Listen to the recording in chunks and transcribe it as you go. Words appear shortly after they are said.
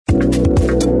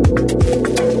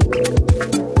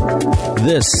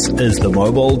This is the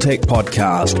Mobile Tech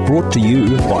Podcast, brought to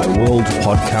you by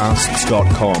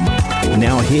worldpodcasts.com.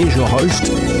 Now here's your host,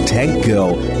 Tech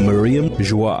Girl, Miriam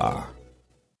Joire.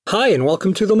 Hi, and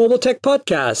welcome to the Mobile Tech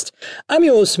Podcast. I'm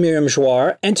your host, Miriam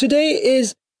Joire, and today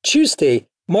is Tuesday,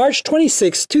 March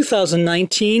 26,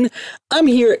 2019. I'm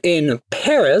here in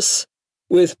Paris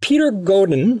with Peter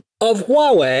Gauden of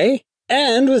Huawei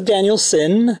and with Daniel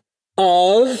Sin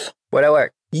of... Booredatwork.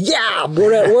 Yeah,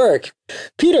 Booredatwork.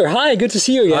 Peter, hi, good to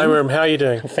see you again. Hi, Miriam. How are you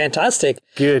doing? Fantastic.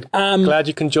 Good. Glad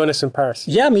you can join us in Paris.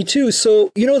 Yeah, me too.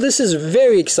 So, this is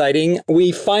very exciting.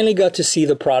 We finally got to see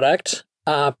the product,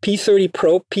 P30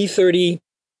 Pro, P30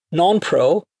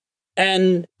 Non-Pro,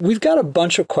 and we've got a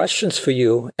bunch of questions for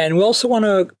you. And we also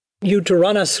want you to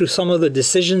run us through some of the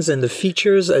decisions and the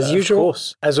features as usual. Of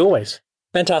course, as always.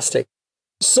 Fantastic.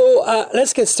 So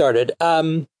let's get started.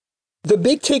 The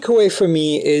big takeaway for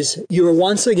me is you're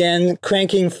once again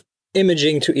cranking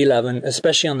imaging to 11,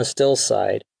 especially on the still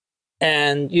side.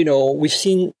 And, we've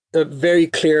seen a very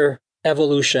clear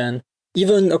evolution,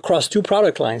 even across two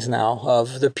product lines now,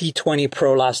 of the P20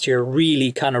 Pro last year,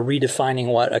 really kind of redefining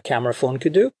what a camera phone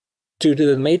could do, to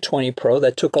the Mate 20 Pro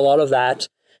that took a lot of that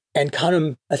and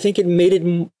I think it made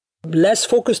it less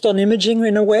focused on imaging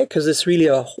in a way, because it's really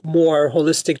a more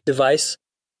holistic device.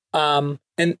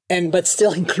 But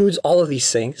still includes all of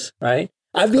these things, right?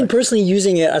 I've been personally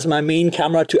using it as my main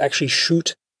camera to actually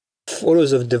shoot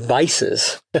photos of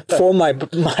devices for my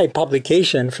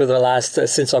publication for the last,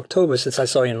 since October, since I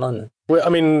saw you in London.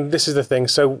 Well, this is the thing.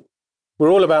 So we're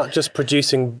all about just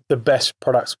producing the best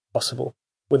products possible.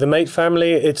 With the Mate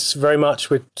family, it's very much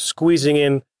with squeezing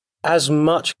in as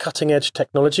much cutting edge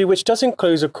technology, which does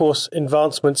include, of course,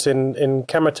 advancements in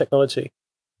camera technology.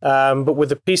 But with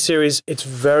the P series, it's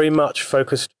very much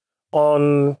focused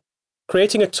on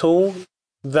creating a tool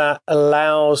that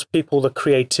allows people the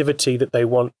creativity that they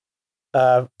want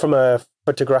from a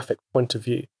photographic point of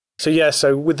view.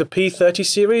 So with the P30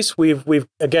 series, we've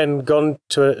again gone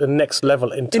to a next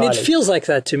level entirely. And it feels like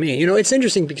that to me. It's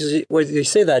interesting because when you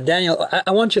say that, Daniel,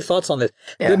 I want your thoughts on this.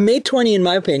 Yeah. The Mate 20, in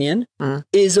my opinion,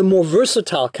 is a more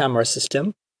versatile camera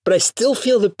system, but I still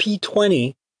feel the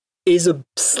P20 is a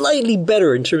slightly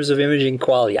better in terms of imaging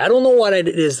quality. I don't know what it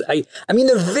is. I mean,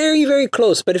 they're very, very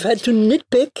close, but if I had to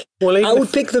nitpick, I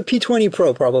would pick the P20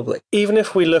 Pro probably. Even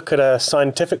if we look at a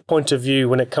scientific point of view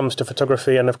when it comes to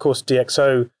photography, and of course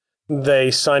DxO, they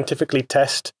scientifically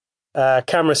test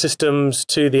camera systems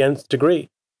to the nth degree.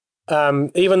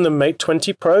 Even the Mate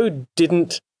 20 Pro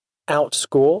didn't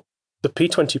outscore the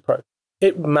P20 Pro.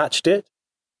 It matched it,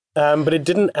 but it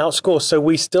didn't outscore. So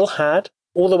we still had,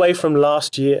 all the way from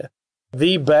last year,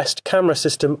 the best camera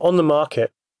system on the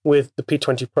market with the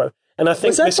P20 Pro. And I think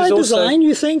was that this by is also design,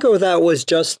 you think, or that was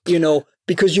just,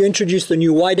 because you introduced the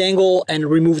new wide angle and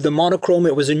removed the monochrome,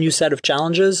 it was a new set of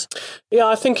challenges? Yeah,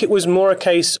 I think it was more a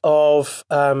case of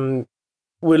we're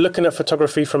looking at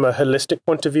photography from a holistic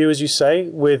point of view, as you say,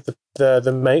 with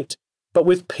the Mate. But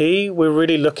with P, we're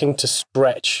really looking to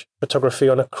stretch photography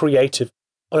on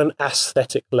an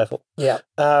aesthetic level. Yeah.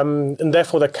 And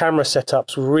therefore the camera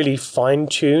setups were really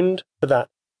fine-tuned for that.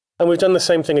 And we've done the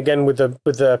same thing again with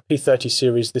the P30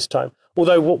 series this time.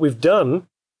 Although what we've done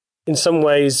in some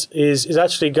ways is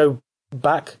actually go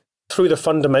back through the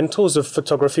fundamentals of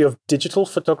photography, of digital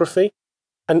photography,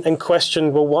 and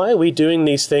question, well, why are we doing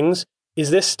these things? Is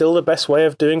this still the best way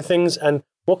of doing things? And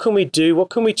what can we do? What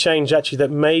can we change actually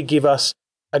that may give us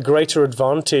a greater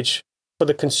advantage for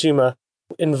the consumer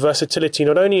in versatility,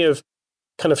 not only of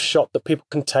kind of shot that people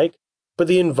can take, but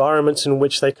the environments in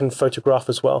which they can photograph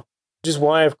as well. Which is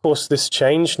why, of course, this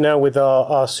changed now with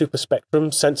our super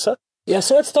spectrum sensor. Yeah,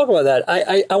 so let's talk about that.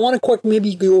 I want to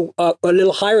maybe go a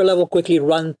little higher level, quickly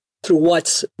run through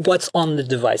what's on the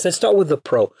device. Let's start with the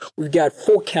Pro. We've got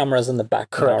 4 cameras in the back.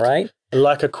 Correct. Now, right?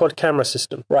 Like a quad camera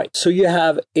system. Right. So you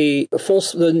have the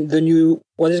new,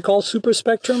 what is it called? Super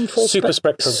Spectrum? Super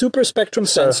Spectrum. Super Spectrum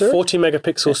sensor. So 40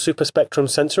 megapixel Super Spectrum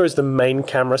sensor is the main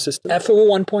camera system.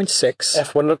 f1.6.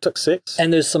 f1.6.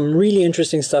 And there's some really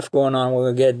interesting stuff going on.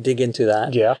 We'll dig into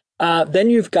that. Yeah. Then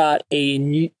you've got a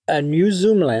new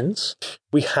zoom lens.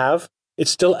 We have.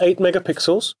 It's still 8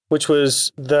 megapixels, which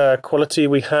was the quality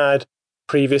we had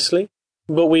previously.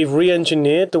 But we've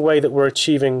re-engineered the way that we're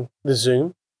achieving the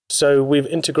zoom. So we've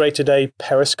integrated a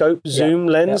periscope zoom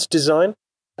lens design,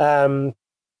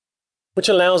 which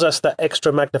allows us that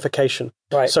extra magnification.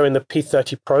 Right. So in the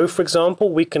P30 Pro, for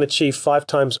example, we can achieve 5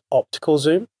 times optical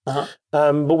zoom.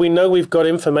 But we know we've got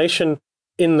information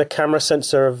in the camera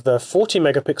sensor of the 40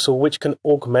 megapixel, which can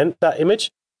augment that image.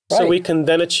 Right. So we can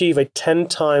then achieve a 10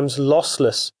 times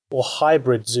lossless or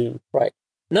hybrid zoom. Right.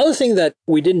 Another thing that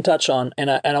we didn't touch on, and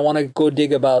I want to go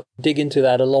dig into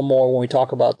that a little more when we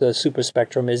talk about the super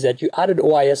spectrum, is that you added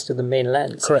OIS to the main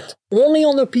lens. Correct. Only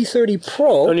on the P30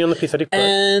 Pro. Only on the P30 Pro.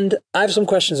 And I have some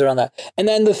questions around that. And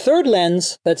then the third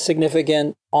lens that's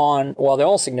significant well, they're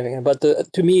all significant, but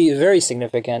to me, very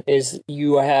significant, is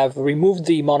you have removed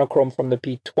the monochrome from the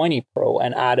P20 Pro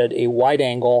and added a wide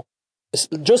angle,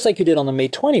 just like you did on the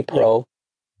Mate 20 Pro. Yeah.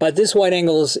 But this wide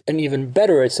angle is an even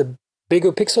better. It's a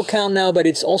bigger pixel count now, but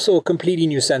it's also a completely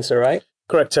new sensor, right?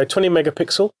 Correct. So 20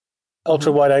 megapixel,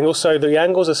 ultra wide angle. So the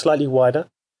angles are slightly wider.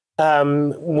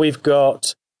 We've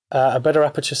got a better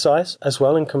aperture size as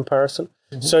well in comparison.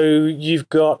 So you've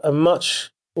got a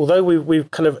much, although we've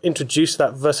kind of introduced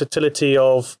that versatility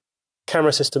of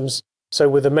camera systems. So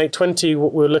with the Mate 20,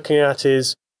 what we're looking at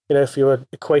is, if you're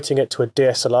equating it to a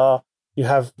DSLR, you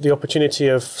have the opportunity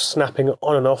of snapping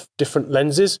on and off different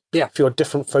lenses for your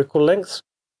different focal lengths.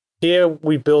 Here,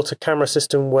 we built a camera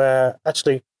system where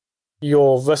actually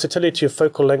your versatility of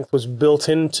focal length was built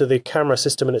into the camera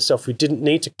system in itself. We didn't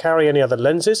need to carry any other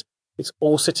lenses. It's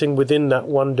all sitting within that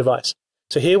one device.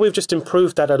 So here we've just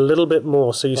improved that a little bit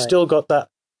more. So you still got that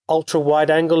ultra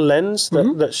wide angle lens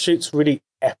that shoots really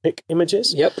epic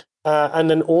images. Yep.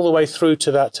 And then all the way through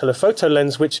to that telephoto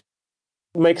lens, which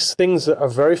makes things that are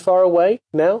very far away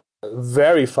now,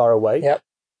 very far away,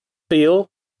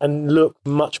 feel and look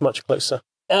much, much closer.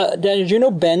 Did you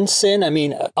know Ben Sin? I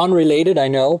mean, unrelated, I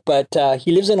know, but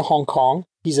he lives in Hong Kong.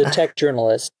 He's a tech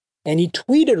journalist. And he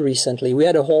tweeted recently, we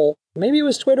had a whole, maybe it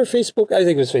was Twitter, Facebook, I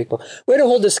think it was Facebook. We had a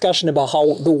whole discussion about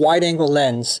how the wide angle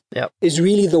lens is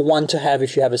really the one to have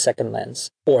if you have a second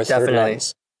lens or a third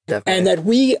lens. Definitely. And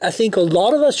that I think a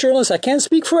lot of us journalists, I can't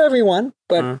speak for everyone,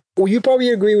 but you probably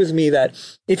agree with me that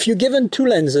if you're given two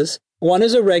lenses, one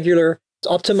is a regular, it's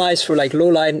optimized for like low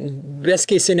light, best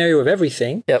case scenario of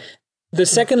everything. Yep. The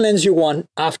second lens you want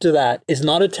after that is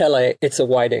not a tele, it's a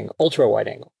wide angle, ultra wide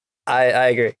angle. I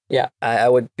agree. Yeah. I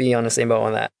would be on the same boat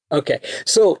on that. Okay.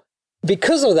 So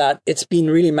because of that, it's been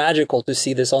really magical to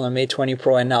see this on the Mate 20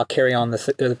 Pro and now carry on the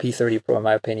P30 Pro, in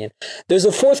my opinion. There's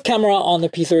a fourth camera on the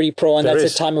P30 Pro, and that's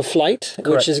a time of flight,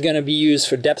 which is going to be used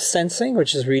for depth sensing,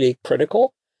 which is really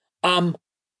critical.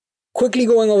 Quickly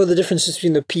going over the differences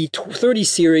between the P30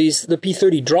 series, the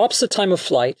P30 drops the time of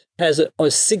flight, has a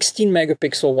 16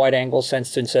 megapixel wide angle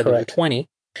sensor instead of the 20,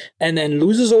 and then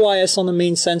loses OIS on the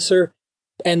main sensor,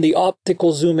 and the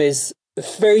optical zoom is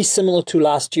very similar to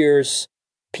last year's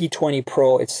P20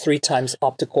 Pro. It's 3 times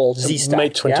optical Z-stack.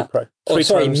 Mate 20 Pro.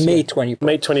 Mate 20 Pro.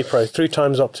 Mate 20 Pro, 3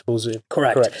 times optical zoom.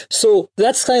 Correct. So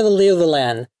that's kind of the lay of the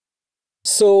land.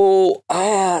 So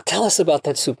tell us about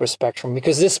that super spectrum,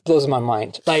 because this blows my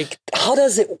mind. Like, how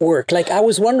does it work? Like, I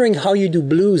was wondering how you do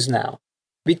blues now,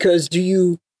 because do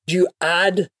you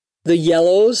add the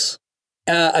yellows?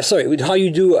 Sorry, how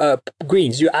you do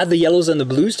greens? Do you add the yellows and the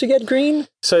blues to get green?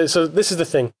 So this is the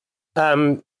thing.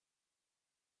 The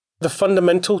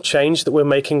fundamental change that we're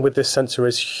making with this sensor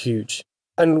is huge.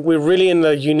 And we're really in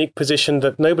the unique position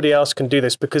that nobody else can do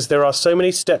this, because there are so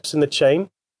many steps in the chain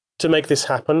to make this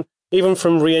happen. Even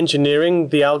from re-engineering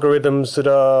the algorithms that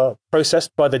are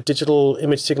processed by the digital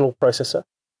image signal processor.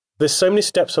 There's so many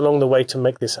steps along the way to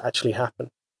make this actually happen.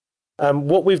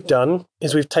 What we've done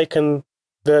is we've taken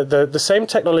the same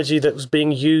technology that was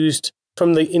being used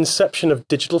from the inception of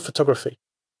digital photography.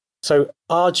 So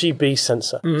RGB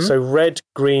sensor, so red,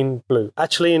 green, blue.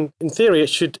 Actually, in theory, it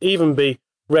should even be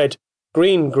red,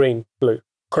 green, blue.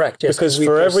 Correct, yes. Because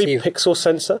for every pixel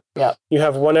sensor, you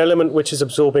have one element which is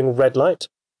absorbing red light,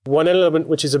 one element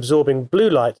which is absorbing blue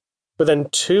light, but then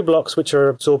 2 blocks which are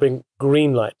absorbing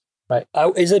green light. Right.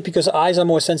 Is it because eyes are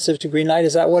more sensitive to green light?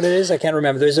 Is that what it is? I can't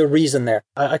remember. There's a reason there.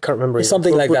 I can't remember. It's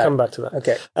something like that. We'll come back to that.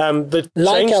 Okay.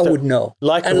 Leica would know.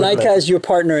 Leica is your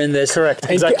partner in this. Correct.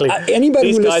 Exactly. Anybody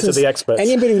These who guys are the experts.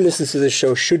 Anybody who listens to this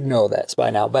show should know that by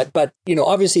now. But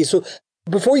obviously, so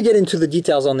before we get into the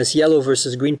details on this yellow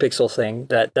versus green pixel thing,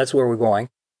 that's where we're going.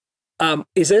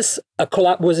 Is this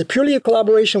was it purely a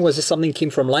collaboration? Was it something that came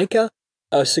from Leica?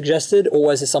 Suggested, or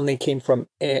was it something that came from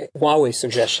Huawei's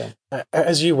suggestion?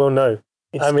 As you well know,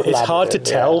 it's hard to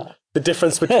tell the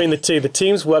difference between the two. The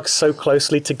teams work so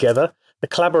closely together. The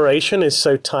collaboration is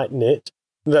so tight-knit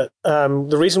that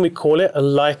the reason we call it a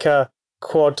Leica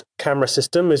quad camera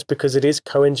system is because it is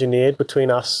co-engineered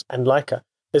between us and Leica.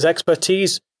 There's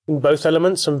expertise in both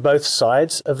elements on both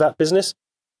sides of that business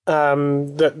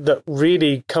that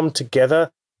really come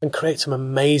together and create some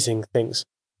amazing things.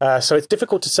 So it's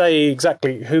difficult to say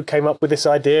exactly who came up with this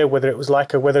idea, whether it was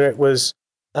Leica, whether it was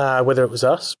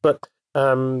us. But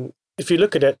if you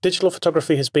look at it, digital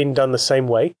photography has been done the same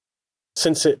way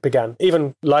since it began.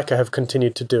 Even Leica have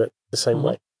continued to do it the same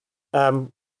way.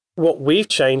 what we've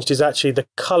changed is actually the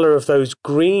color of those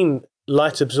green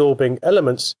light absorbing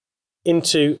elements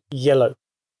into yellow.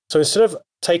 So instead of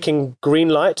taking green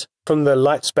light from the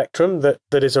light spectrum that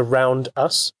is around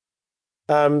us,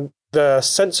 the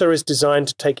sensor is designed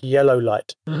to take yellow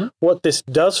light. Mm-hmm. What this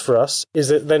does for us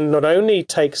is it then not only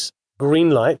takes green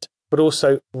light, but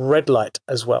also red light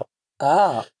as well.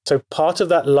 So part of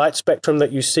that light spectrum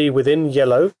that you see within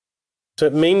yellow, so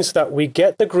it means that we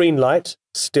get the green light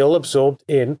still absorbed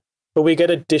in, but we get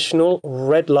additional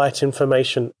red light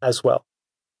information as well.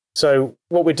 So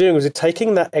what we're doing is we're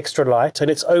taking that extra light, and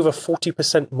it's over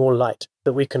 40% more light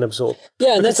that we can absorb.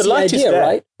 Yeah, and that's the idea,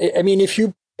 right? I mean,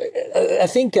 I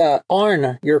think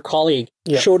Arne, your colleague,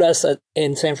 showed us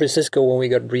in San Francisco when we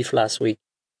got briefed last week,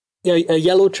 a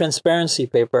yellow transparency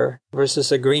paper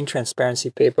versus a green transparency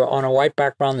paper on a white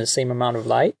background, the same amount of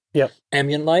light,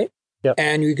 ambient light,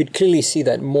 and you could clearly see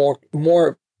that more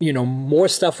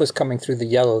stuff was coming through the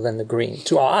yellow than the green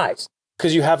to our eyes.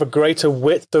 Because you have a greater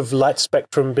width of light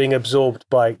spectrum being absorbed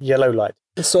by yellow light.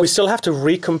 So we still have to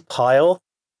recompile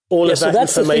all of that information. So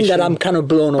that's the thing that I'm kind of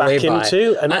blown away by.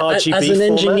 Into an RGB as an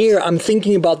engineer, I'm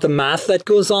thinking about the math that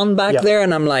goes on back there,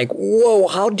 and I'm like, whoa,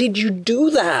 how did you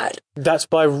do that? That's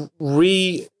by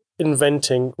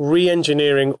reinventing,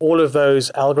 re-engineering all of those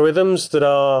algorithms that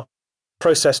are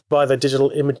processed by the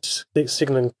digital image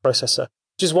signaling processor,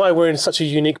 which is why we're in such a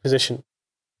unique position.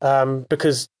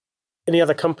 Because any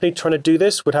other company trying to do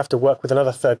this would have to work with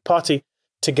another third party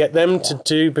to get them to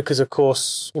do, because of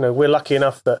course, we're lucky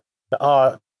enough that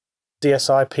our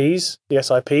DSIPs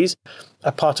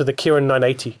are part of the Kirin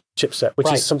 980 chipset,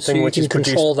 which is something which is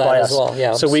produced by us.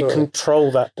 Well. So we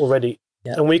control that already.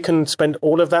 And we can spend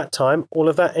all of that time, all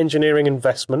of that engineering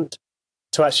investment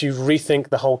to actually rethink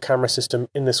the whole camera system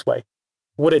in this way.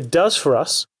 What it does for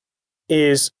us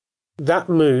is that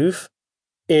move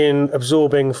in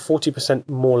absorbing 40%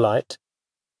 more light,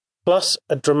 plus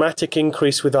a dramatic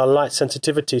increase with our light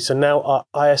sensitivity. So now our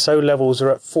ISO levels are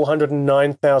at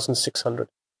 409,600.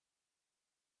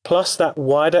 Plus that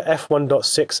wider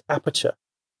f1.6 aperture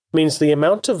means the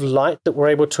amount of light that we're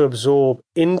able to absorb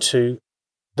into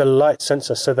the light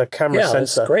sensor, so the camera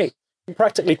sensor. That's great.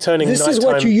 Practically turning this is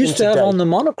what you used to have on the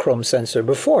monochrome sensor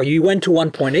before. You went to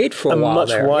 1.8 for a while. Much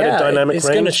wider dynamic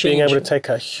range, being able to take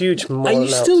a huge more Are you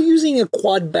still using a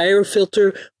quad barrier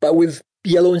filter, but with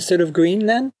yellow instead of green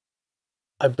then?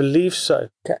 I believe so.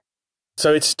 Okay.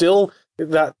 So it's still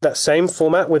that same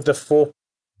format with the 4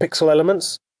 pixel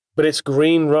elements, but it's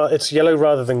it's yellow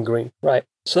rather than green. Right.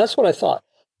 So that's what I thought.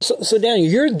 So Daniel,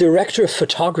 you're director of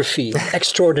photography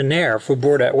extraordinaire for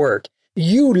Booredatwork.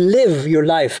 You live your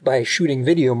life by shooting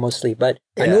video mostly, but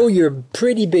I know you're a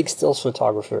pretty big stills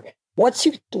photographer. What's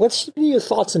your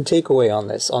thoughts and takeaway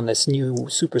on this new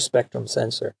super spectrum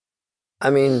sensor? I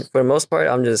mean, for the most part,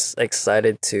 I'm just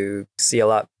excited to see a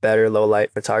lot better low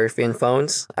light photography in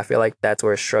phones. I feel like that's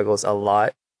where it struggles a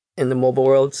lot in the mobile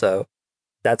world. So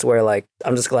that's where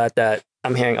I'm just glad that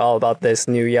I'm hearing all about this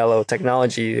new yellow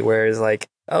technology, where it's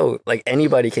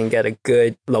anybody can get a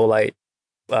good low light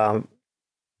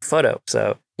photo.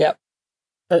 So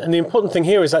and the important thing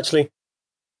here is actually,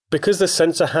 because the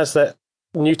sensor has that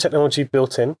new technology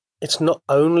built in, it's not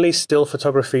only still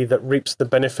photography that reaps the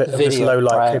benefit of this low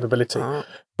light capability,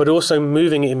 but also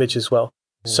moving image as well.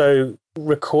 So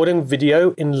recording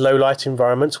video in low light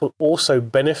environments will also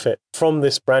benefit from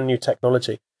this brand new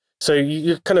technology. So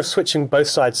you're kind of switching both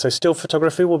sides. So still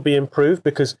photography will be improved,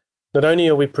 because not only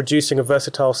are we producing a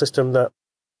versatile system that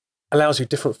allows you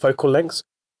different focal lengths,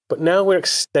 but now we're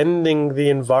extending the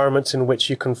environments in which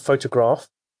you can photograph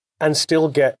and still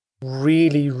get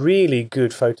really, really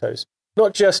good photos.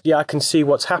 Not just, I can see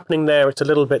what's happening there, it's a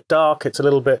little bit dark, it's a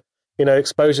little bit,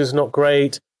 exposure's not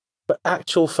great, but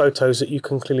actual photos that you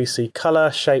can clearly see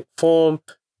color, shape, form,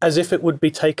 as if it would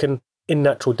be taken in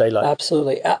natural daylight.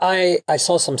 Absolutely. I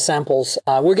saw some samples.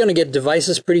 We're going to get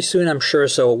devices pretty soon, I'm sure,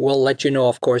 so we'll let you know,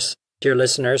 of course, dear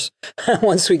listeners,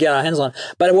 once we get our hands on.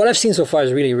 But what I've seen so far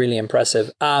is really, really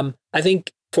impressive. I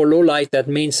think for low light, that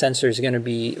main sensor is going to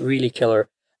be really killer.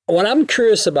 What I'm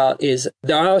curious about is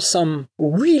there are some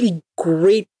really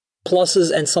great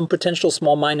pluses and some potential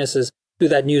small minuses to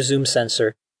that new zoom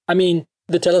sensor. I mean,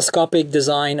 the telescopic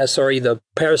design, the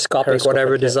periscopic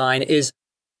whatever design is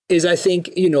I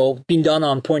think, been done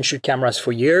on point shoot cameras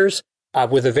for years,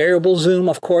 with a variable zoom,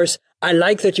 of course. I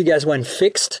like that you guys went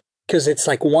fixed, because it's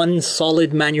like one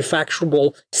solid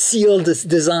manufacturable sealed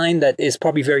design that is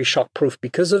probably very shock proof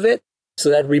because of it. So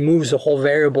that removes the whole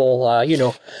variable,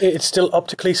 It's still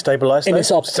optically stabilized. And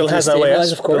it's optically still has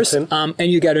stabilized, OAS, of course. And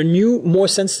you got a new, more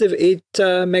sensitive 8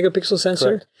 megapixel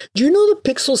sensor. Correct. Do you know the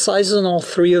pixel sizes on all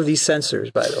 3 of these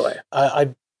sensors, by the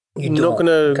way? I'm not going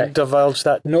to divulge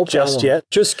that just yet.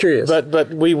 Just curious.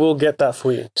 But we will get that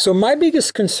for you. So my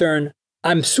biggest concern,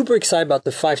 I'm super excited about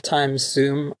the 5x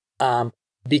zoom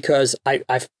because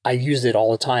I used it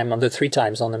all the time on the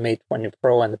 3x on the Mate 20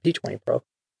 Pro and the P20 Pro.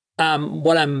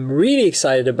 What I'm really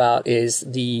excited about is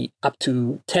the up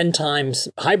to 10x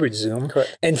hybrid zoom.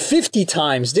 Correct. And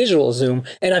 50x digital zoom.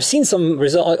 And I've seen some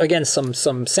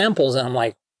some samples, and I'm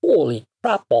like, holy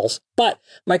crap balls. But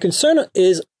my concern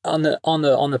is on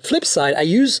the flip side, I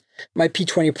use my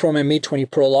P20 Pro and my Mate 20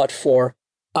 Pro a lot for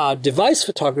device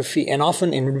photography, and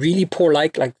often in really poor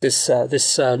light, like this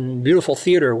beautiful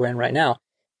theater we're in right now.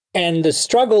 And the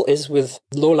struggle is with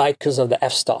low light because of the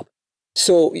f-stop.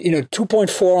 So,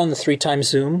 2.4 on the 3x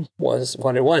zoom was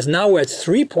what it was. Now we're at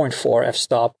 3.4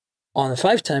 f-stop on the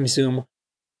 5x zoom.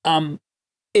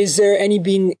 Is there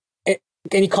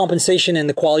any compensation in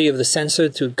the quality of the sensor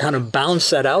to kind of balance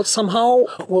that out somehow?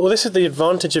 Well, this is the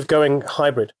advantage of going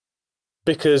hybrid,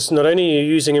 because not only are you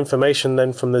using information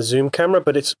then from the zoom camera,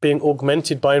 but it's being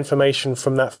augmented by information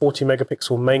from that 40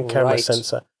 megapixel main camera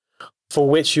sensor, for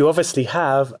which you obviously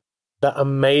have that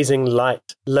amazing low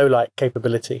light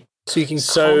capability. So you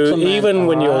can even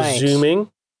when you're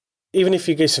zooming, even if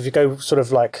you go sort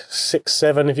of like 6,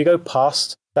 7, if you go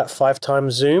past that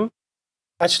 5x zoom,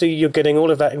 actually you're getting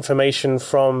all of that information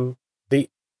from the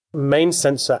main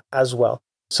sensor as well.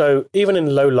 So even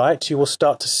in low light, you will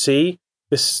start to see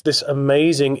this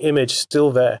amazing image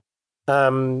still there.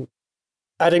 Adding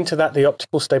to that the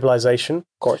optical stabilization,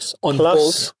 of course, on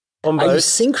both. Are you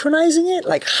synchronizing it?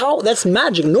 Like how? That's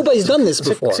magic. Nobody's done this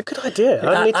before. It's a good idea.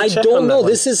 I don't know.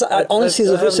 This is honestly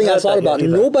the first thing I thought about.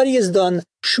 Nobody has done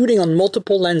shooting on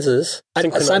multiple lenses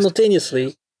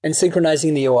simultaneously and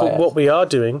synchronizing the OIS. But what we are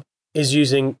doing is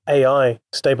using AI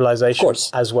stabilization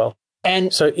as well.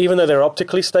 And so even though they're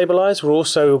optically stabilized, we're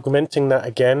also augmenting that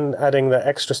again, adding the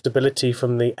extra stability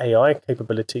from the AI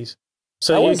capabilities.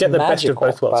 So you get the best of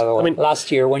both worlds. By the way. I mean,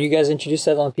 last year when you guys introduced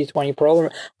that on the P20 Pro, I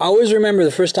always remember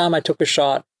the first time I took a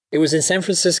shot. It was in San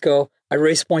Francisco at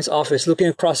Race Point's office, looking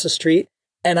across the street,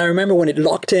 and I remember when it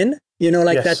locked in.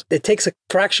 That it takes a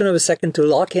fraction of a second to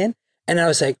lock in, and I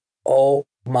was like, "Oh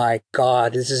my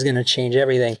God, this is going to change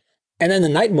everything." And then the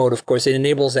night mode, of course, it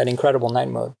enables that incredible night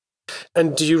mode.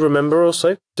 And do you remember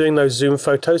also doing those zoom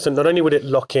photos? And not only would it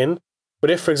lock in, but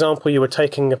if, for example, you were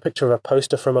taking a picture of a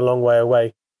poster from a long way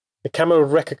away, the camera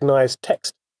would recognize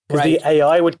text. Because the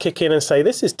AI would kick in and say,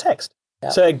 this is text. Yeah.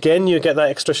 So again, you get that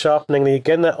extra sharpening,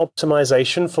 again, that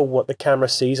optimization for what the camera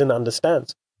sees and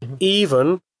understands,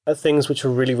 even at things which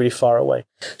are really, really far away.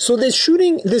 So this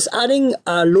adding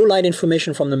low light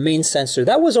information from the main sensor,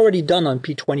 that was already done on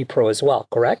P20 Pro as well,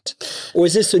 correct? Or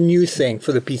is this a new thing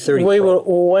for the P30 We Pro? were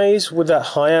always with that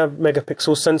higher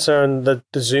megapixel sensor and the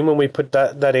zoom, when we put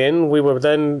that in, we were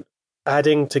then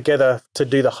adding together to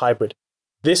do the hybrid.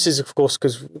 This is, of course,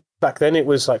 because back then it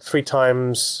was like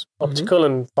 3x optical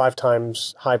and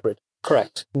 5x hybrid.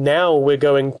 Correct. Now we're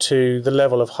going to the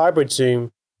level of hybrid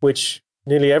zoom, which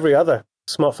nearly every other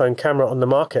smartphone camera on the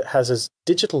market has as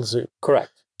digital zoom.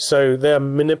 Correct. So they're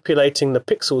manipulating the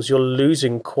pixels. You're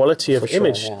losing quality of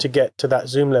image to get to that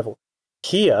zoom level.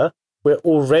 Here, we're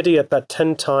already at that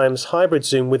 10x hybrid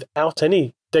zoom without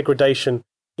any degradation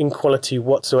in quality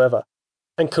whatsoever,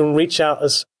 and can reach out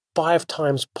as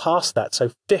 5x past that,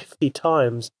 so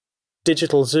 50x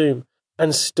digital zoom,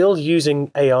 and still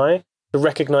using AI to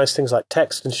recognize things like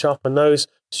text and sharpen those,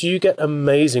 so you get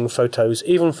amazing photos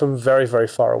even from very, very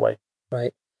far away.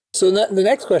 Right. So the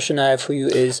next question I have for you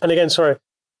is... And again, sorry,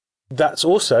 that's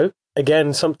also,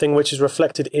 again, something which is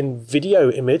reflected in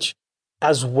video image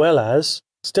as well as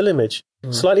still image.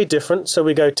 Slightly different, so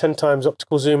we go 10x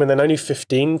optical zoom and then only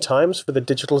 15x for the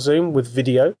digital zoom with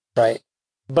video. Right.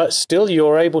 But still,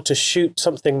 you're able to shoot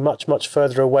something much, much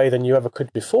further away than you ever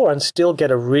could before and still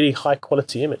get a really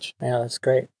high-quality image. Yeah, that's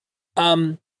great.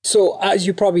 So as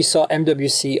you probably saw,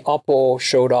 MWC Oppo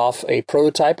showed off a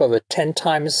prototype of a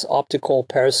 10x optical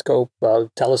periscope,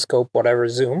 telescope, whatever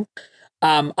zoom.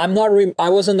 I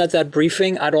wasn't at that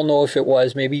briefing. I don't know if it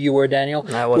was. Maybe you were, Daniel.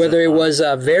 Whether it was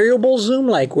a variable zoom,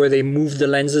 like where they move the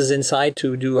lenses inside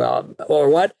to do or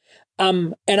what.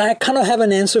 And I kind of have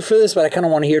an answer for this, but I kind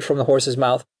of want to hear it from the horse's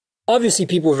mouth. Obviously,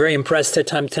 people were very impressed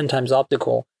 10x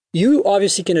optical. You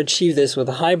obviously can achieve this with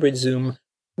a hybrid zoom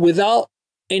without,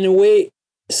 in a way,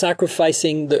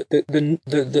 sacrificing the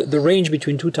range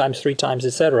between 2x, 3x,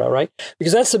 etc. Right?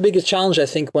 Because that's the biggest challenge, I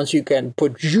think, once you can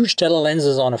put huge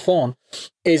telelenses on a phone,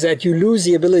 is that you lose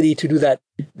the ability to do that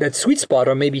sweet spot,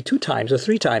 or maybe 2x or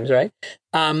 3x, right?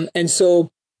 And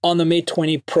so on the Mate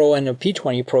 20 Pro and the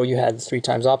P20 Pro, you had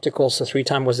 3x optical, so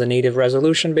 3x was the native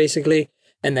resolution, basically.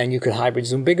 and then you could hybrid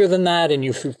zoom bigger than that, and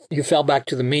you fell back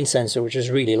to the main sensor, which is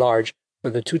really large, for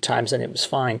the 2 times, and it was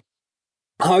fine.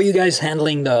 How are you guys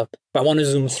handling if I want to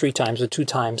zoom 3 times or 2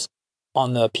 times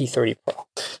on the P30 Pro?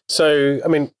 So, I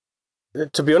mean,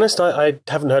 to be honest, I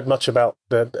haven't heard much about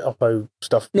the Oppo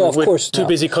stuff. No, of course, too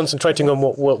busy concentrating on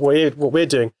what we're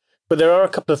doing. But there are a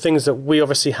couple of things that we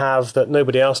obviously have that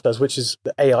nobody else does, which is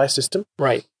the AI system.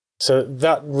 Right. So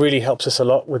that really helps us a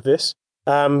lot with this.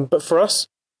 But for us,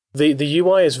 the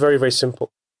UI is very, very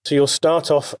simple. So you'll start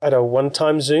off at a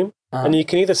 1-time zoom, and you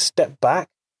can either step back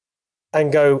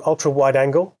and go ultra wide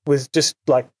angle with just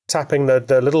like tapping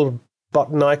the little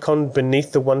button icon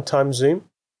beneath the 1-time zoom.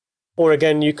 Or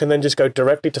again, you can then just go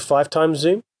directly to 5-time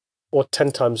zoom or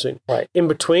 10-time zoom. Right. In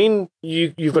between,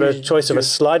 you've got a choice of a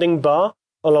sliding bar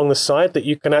along the side that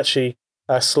you can actually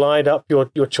slide up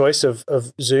your choice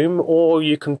of zoom, or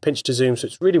you can pinch to zoom. So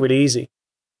it's really, really easy.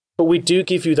 But we do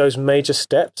give you those major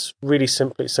steps really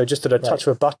simply. So just at a touch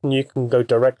of a button, you can go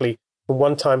directly from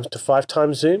 1 times to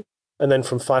 5-time zoom, and then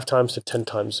from 5 times to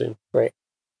 10-time zoom. Great.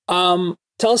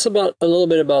 Tell us a little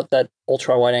bit about that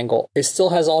ultra wide angle. It still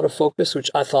has autofocus,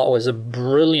 which I thought was a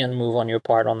brilliant move on your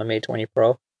part on the Mate 20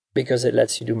 Pro, because it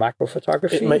lets you do macro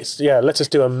photography. It lets us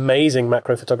do amazing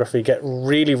macro photography, get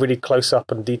really, really close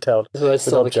up and detailed. So that's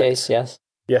still the case, yes?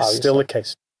 Yes, obviously. Still the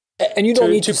case. And you don't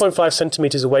need 2.5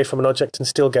 centimeters away from an object and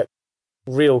still get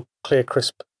real clear,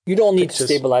 crisp You don't need pictures.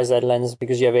 to stabilize that lens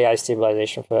because you have AI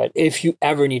stabilization for that. If you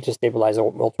ever need to stabilize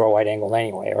an ultra wide angle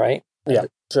anyway, right? Yeah,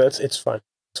 so it's fine.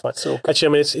 It's fine. So, actually,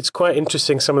 I mean, it's quite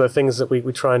interesting, some of the things that we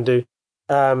try and do.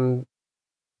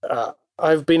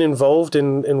 I've been involved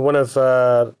in one of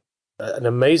an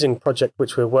amazing project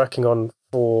which we're working on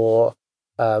for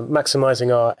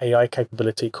maximizing our AI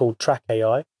capability called Track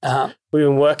AI. We've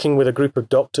been working with a group of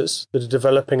doctors that are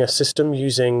developing a system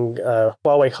using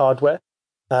Huawei hardware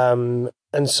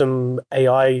and some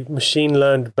AI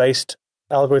machine-learned-based,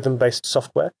 algorithm-based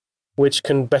software, which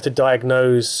can better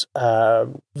diagnose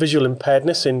visual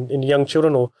impairedness in young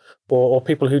children or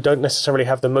people who don't necessarily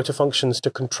have the motor functions to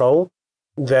control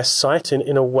their sight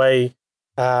in a way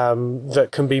that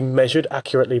can be measured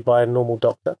accurately by a normal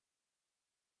doctor.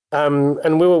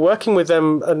 And we were working with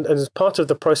them, and as part of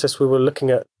the process, we were looking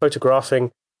at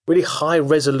photographing really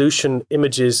high-resolution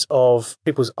images of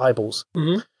people's eyeballs.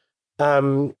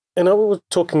 And I was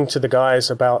talking to the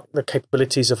guys about the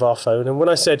capabilities of our phone, and when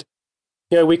I said,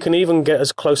 we can even get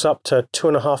as close up to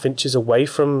 2.5 inches away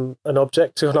from an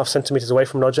object, 2.5 centimeters away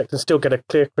from an object, and still get a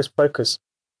clear, crisp focus.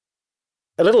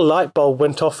 A little light bulb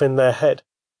went off in their head.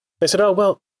 They said, oh,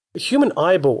 well, a human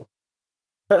eyeball,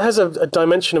 that has a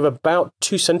dimension of about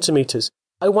 2 centimeters.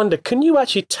 I wonder, can you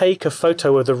actually take a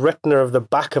photo of the retina of the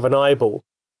back of an eyeball?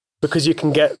 Because you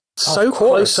can get so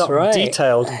close up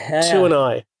detailed to an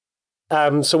eye.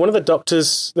 So one of the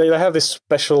doctors, they have this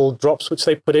special drops which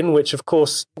they put in, which of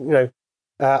course,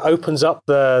 opens up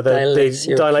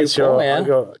dilates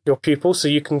your pupil, so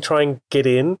you can try and get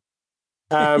in.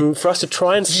 For us to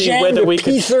try and see whether we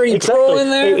could P30 Pro in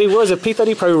there. It was a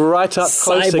P30 Pro right up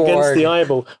close against the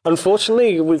eyeball.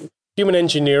 Unfortunately, with human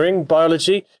engineering,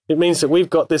 biology, it means that we've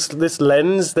got this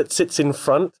lens that sits in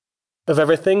front of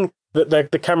everything.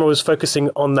 That the camera was focusing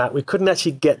on that. We couldn't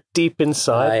actually get deep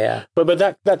inside. But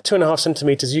that 2.5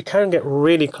 centimeters, you can get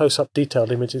really close up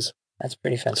detailed images. That's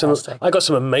pretty fantastic. I got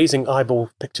some amazing eyeball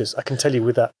pictures, I can tell you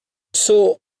with that.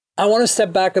 So I want to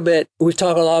step back a bit. We've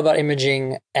talked a lot about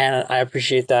imaging, and I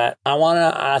appreciate that. I want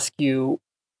to ask you,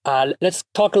 let's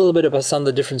talk a little bit about some of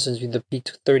the differences between the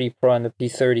P30 Pro and the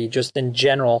P30, just in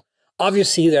general.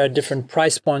 Obviously, there are different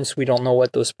price points. We don't know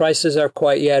what those prices are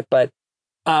quite yet, but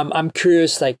I'm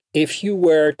curious, like, if you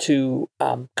were to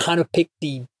kind of pick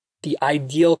the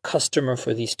ideal customer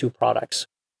for these two products,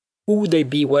 who would they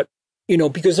be?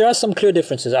 Because there are some clear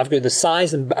differences. After the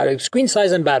size and screen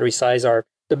size and battery size are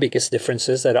the biggest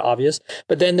differences that are obvious.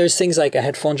 But then there's things like a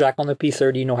headphone jack on the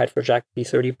P30, no headphone jack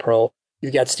P30 Pro.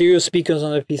 You've got stereo speakers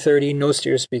on the P30, no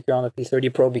stereo speaker on the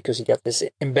P30 Pro because you got this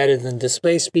embedded in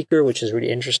display speaker, which is really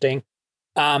interesting.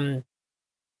 This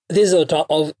is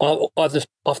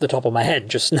off the top of my head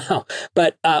just now.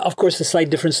 But of course, the slight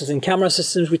differences in camera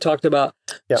systems we talked about.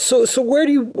 Yep. So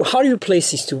how do you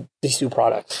place these two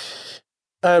products?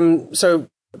 So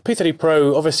P30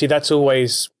 Pro, obviously, that's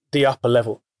always the upper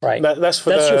level. Right. That's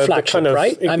your flagship, kind of,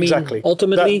 right? Exactly. I mean,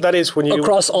 ultimately, that is when you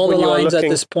across all the lines at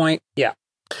this point. Yeah.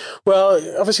 Well,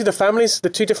 obviously,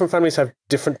 the two different families have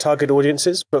different target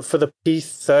audiences. But for the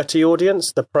P30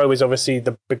 audience, the Pro is obviously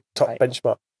the big top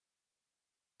benchmark.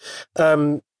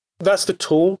 That's the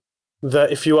tool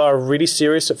that if you are really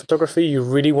serious at photography, you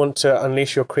really want to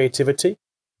unleash your creativity,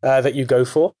 that you go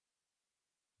for.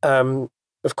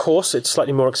 Of course, it's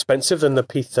slightly more expensive than the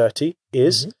P30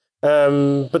 is,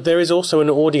 but there is also an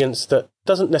audience that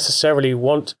doesn't necessarily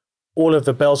want all of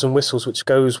the bells and whistles which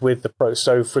goes with the Pro.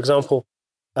 So, for example,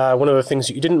 one of the things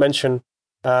that you didn't mention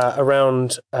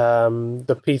around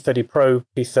the P30 Pro,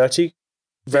 P30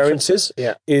 variances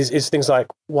is things like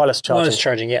wireless charging. Wireless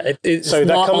charging, yeah. So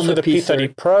that comes with the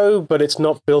P30 Pro, but it's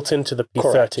not built into the P30.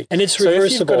 Correct. And it's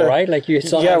reversible, right? Like you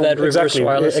still have that reverse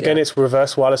wireless. Again, it's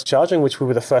reverse wireless charging, which we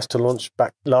were the first to launch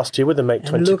back last year with the Mate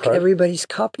 20 look, Pro. Everybody's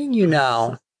copying you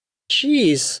now.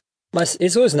 Jeez.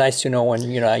 It's always nice to know when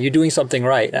you're doing something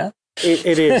right, huh?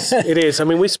 It is. It is. I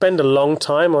mean, we spend a long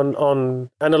time on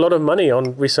and a lot of money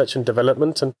on research and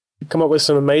development and come up with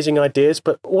some amazing ideas,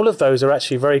 but all of those are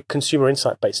actually very consumer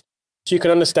insight based. So you can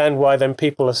understand why then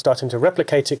people are starting to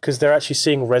replicate it because they're actually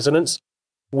seeing resonance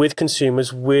with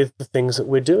consumers with the things that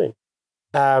we're doing.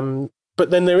 But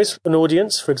then there is an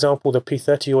audience, for example, the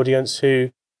P30 audience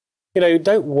who,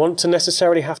 don't want to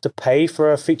necessarily have to pay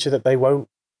for a feature that they won't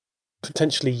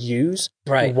potentially use,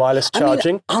 right? Wireless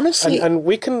charging. I mean, honestly, and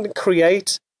we can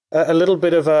create a little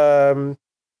bit of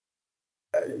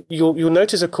you'll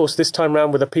notice, of course, this time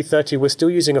around with a P30, we're still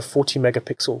using a 40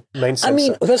 megapixel main sensor. I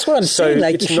mean, that's what I'm saying. So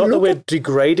like, it's not that we're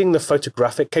degrading the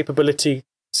photographic capability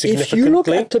significantly. If you look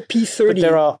at the P30, but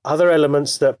there are other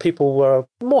elements that people were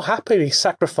more happily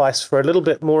sacrifice for a little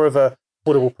bit more of a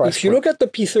affordable price. If you look at the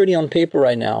P30 on paper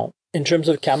right now, in terms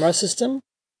of camera system,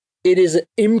 it is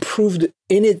improved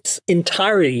in its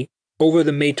entirety over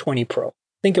the Mate 20 Pro.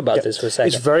 Think about this for a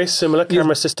second. It's very similar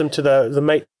camera system to the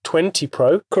Mate 20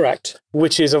 Pro. Correct.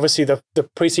 Which is obviously the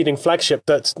preceding flagship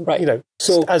that's,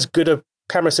 so as good a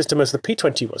camera system as the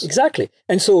P20 was. Exactly.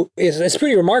 And so it's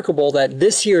pretty remarkable that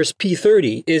this year's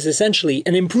P30 is essentially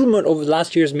an improvement over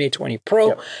last year's Mate 20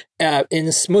 Pro,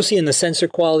 mostly in the sensor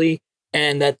quality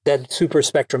and that super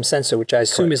spectrum sensor, which I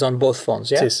assume is on both phones.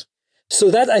 Yeah. It is. So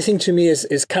that, I think, to me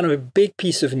is kind of a big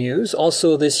piece of news.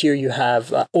 Also, this year you have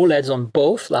OLEDs on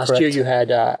both. Last year you had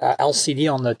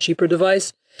LCD on the cheaper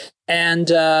device.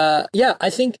 And I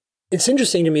think it's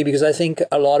interesting to me because I think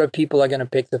a lot of people are going to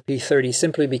pick the P30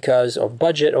 simply because of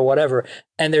budget or whatever.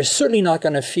 And they're certainly not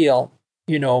going to feel,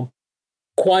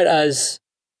 quite as,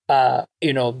 a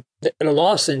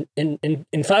loss.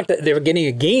 In fact, they're getting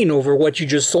a gain over what you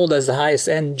just sold as the highest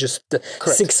end just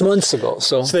 6 months ago.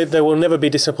 So they will never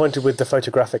be disappointed with the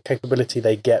photographic capability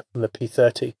they get from the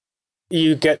P30.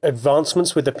 You get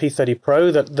advancements with the P30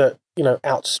 Pro that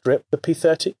outstrip the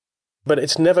P30, but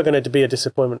it's never going to be a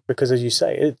disappointment because, as you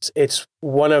say, it's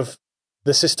one of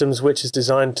the systems which is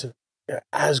designed to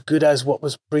as good as what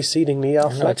was preceding the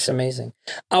flagship. That's amazing.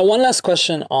 One last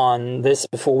question on this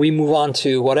before we move on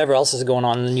to whatever else is going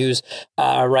on in the news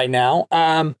right now,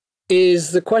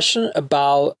 is the question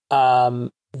about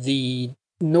the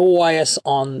no OIS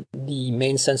on the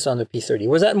main sensor on the P30.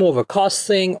 Was that more of a cost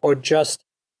thing or just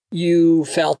you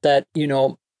felt that,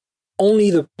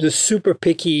 only the super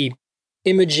picky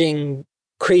imaging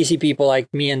crazy people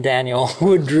like me and Daniel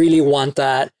would really want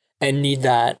that and need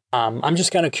that? I'm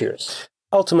just kind of curious.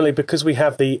 Ultimately, because we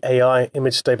have the AI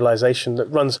image stabilization that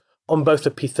runs on both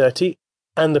the P30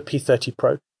 and the P30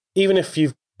 Pro, even if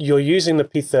you're using the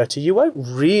P30, you won't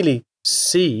really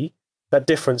see that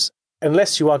difference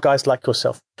unless you are guys like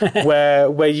yourself,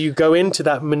 where you go into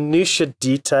that minutiae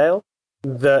detail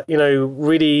that,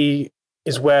 really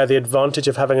is where the advantage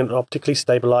of having an optically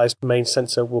stabilized main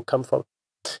sensor will come from.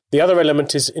 The other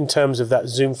element is in terms of that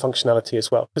zoom functionality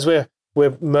as well, because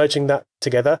we're merging that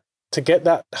together to get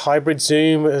that hybrid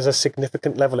zoom as a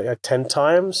significant level at 10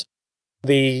 times.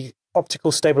 The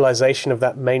optical stabilization of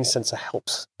that main sensor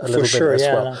helps a little bit as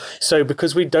well. No. So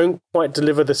because we don't quite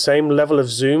deliver the same level of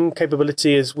zoom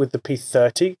capability as with the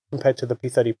P30 compared to the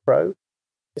P30 Pro,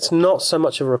 it's not so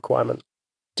much of a requirement.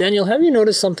 Daniel, have you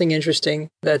noticed something interesting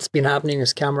that's been happening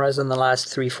with cameras in the last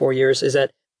 3-4 years? Is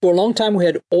that for a long time we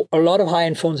had a lot of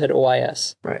high-end phones had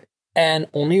OIS. Right. And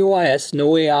only OIS,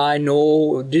 no AI, and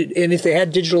if they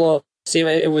had digital, see,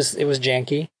 it was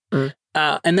janky. Mm.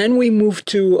 And then we moved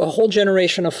to a whole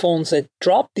generation of phones that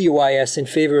dropped the OIS in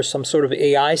favor of some sort of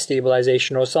AI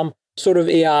stabilization or some sort of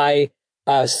AI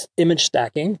image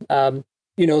stacking. The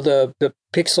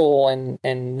Pixel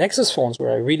and Nexus phones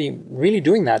were really, really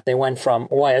doing that. They went from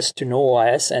OIS to no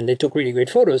OIS, and they took really great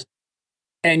photos.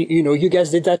 And, you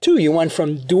guys did that too. You went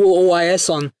from dual OIS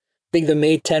on, I think, the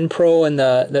Mate 10 Pro and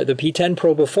the P10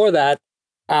 Pro before that.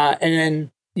 And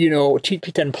then,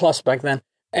 P10 Plus back then.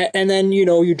 And then,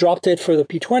 you dropped it for the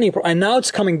P20 Pro. And now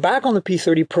it's coming back on the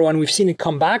P30 Pro. And we've seen it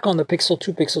come back on the Pixel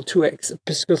 2, Pixel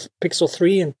 2X, Pixel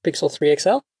 3, and Pixel 3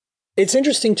 XL. It's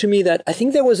interesting to me that I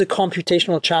think there was a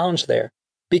computational challenge there.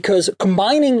 Because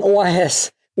combining OIS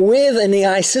with an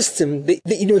AI system,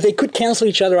 they could cancel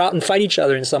each other out and fight each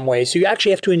other in some way. So you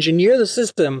actually have to engineer the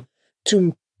system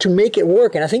to make it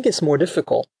work. And I think it's more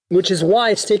difficult, which is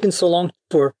why it's taken so long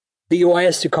for the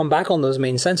OIS to come back on those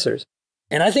main sensors.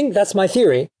 And I think that's my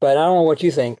theory, but I don't know what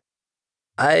you think.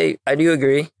 I do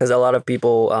agree, because a lot of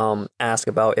people ask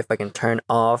about if I can turn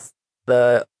off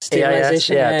the AIS.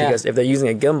 Yeah, because if they're using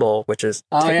a gimbal, which is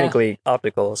technically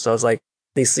optical, so it's like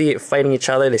they see it fighting each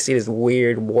other. They see this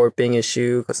weird warping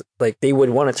issue, because like they would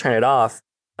want to turn it off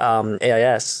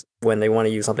AIS when they want to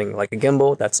use something like a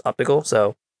gimbal that's optical.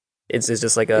 So it's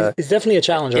just like it's definitely a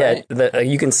challenge, right?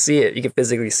 You can see it. You can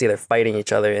physically see they're fighting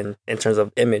each other in terms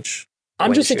of image.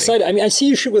 I'm just excited. I mean, I see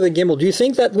you shoot with a gimbal. Do you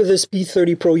think that with this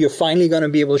P30 Pro, you're finally going to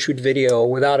be able to shoot video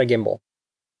without a gimbal?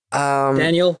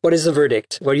 Daniel, what is the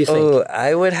verdict? What do you think? Oh,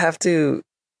 I would have to.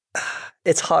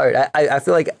 It's hard. I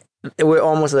feel like we're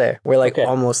almost there. We're like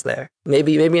almost there.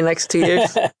 Maybe next 2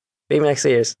 years. Maybe next 2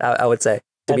 years. I would say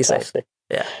to be safe.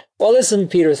 Yeah. Well, listen,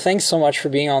 Peter. Thanks so much for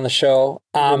being on the show.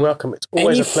 You're welcome. It's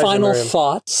always a pleasure. Any final Miriam.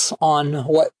 thoughts on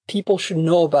what people should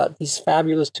know about these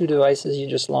fabulous two devices you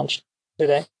just launched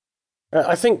today?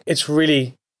 I think it's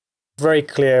really very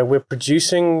clear. We're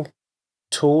producing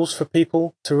tools for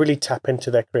people to really tap into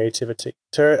their creativity,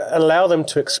 to allow them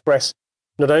to express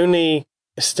not only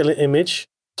a still image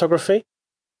photography,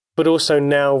 but also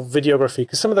now videography.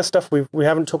 Because some of the stuff we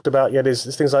haven't talked about yet is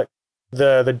things like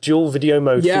the dual video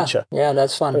mode feature. Yeah,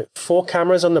 that's fun. 4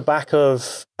 cameras on the back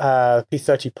of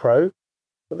P30 Pro.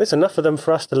 But there's enough of them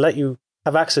for us to let you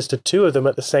have access to 2 of them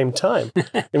at the same time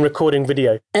in recording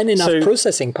video. And enough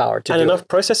processing power to do it. And enough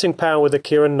processing power with the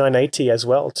Kirin 980 as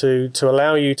well to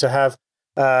allow you to have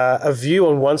a view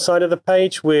on one side of the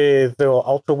page with the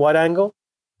ultra wide angle.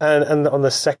 And on the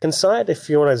second side, if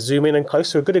you want to zoom in and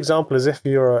closer, a good example is if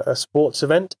you're a sports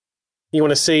event, you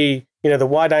want to see the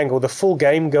wide angle, the full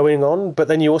game going on, but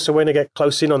then you also want to get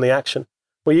close in on the action.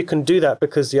 Well, you can do that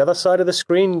because the other side of the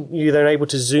screen, you're then able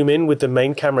to zoom in with the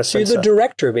main camera sensor. So you're the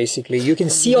director, basically. You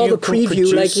can see all the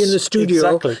preview, like in the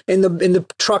studio, in the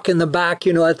truck in the back,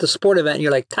 at the sport event. And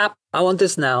you're like, tap, I want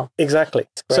this now. Exactly.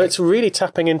 So it's really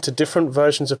tapping into different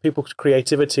versions of people's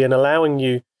creativity and allowing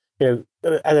you,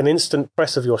 at an instant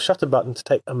press of your shutter button to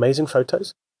take amazing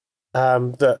photos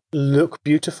that look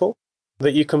beautiful,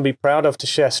 that you can be proud of to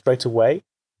share straight away,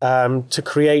 to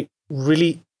create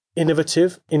really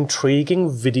innovative, intriguing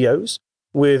videos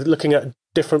with looking at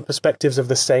different perspectives of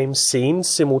the same scene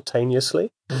simultaneously.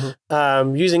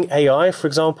 Using AI, for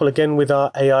example, again with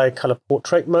our AI color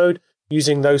portrait mode,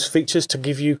 using those features to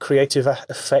give you creative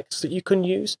effects that you can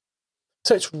use.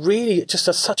 So it's really just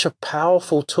such a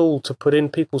powerful tool to put in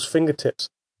people's fingertips.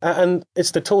 And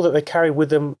it's the tool that they carry with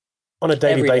them on a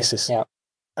daily basis. Yeah.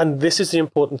 And this is the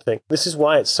important thing. This is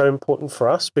why it's so important for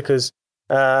us, because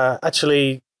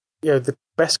actually, the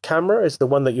best camera is the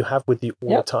one that you have with you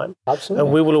all the time. Absolutely.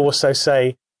 And we will also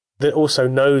say that also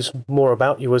knows more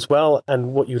about you as well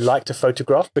and what you like to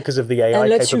photograph because of the AI and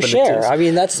lets capabilities. You share. I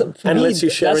mean, lets you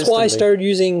share. That's why I started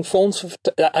using phones.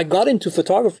 I got into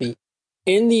photography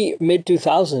in the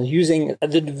mid-2000s using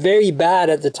the very bad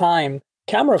at the time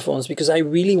camera phones because I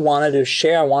really wanted to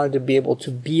share. I wanted to be able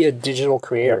to be a digital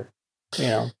creator.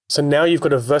 So now you've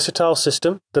got a versatile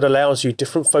system that allows you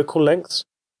different focal lengths,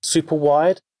 super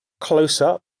wide, close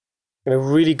up,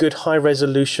 really good high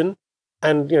resolution,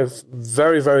 and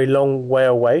very, very long way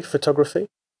away photography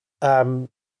that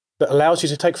allows you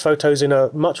to take photos in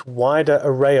a much wider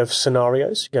array of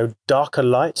scenarios, darker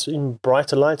lights, even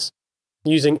brighter lights,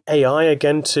 using AI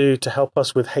again to help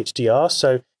us with HDR.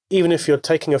 So even if you're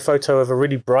taking a photo of a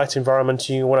really bright environment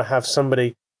and you want to have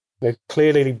somebody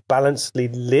clearly balancedly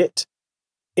lit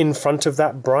in front of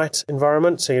that bright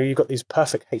environment. So you've got these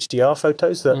perfect HDR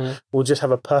photos that will just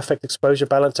have a perfect exposure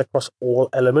balance across all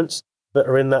elements that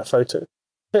are in that photo.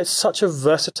 It's such a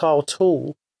versatile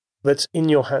tool that's in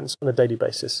your hands on a daily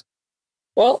basis.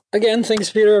 Well, again, thanks,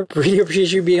 Peter. Really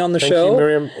appreciate you being on the show. Thank you,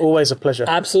 Miriam. Always a pleasure.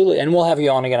 Absolutely. And we'll have you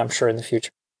on again, I'm sure, in the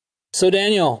future. So,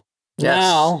 Daniel,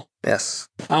 now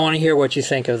I want to hear what you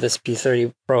think of this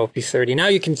P30 Pro, P30. Now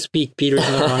you can speak. Peter's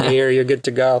no longer here. You're good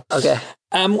to go. Okay.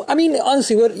 I mean,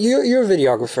 honestly, you're a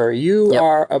videographer. You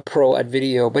are a pro at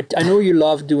video, but I know you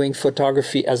love doing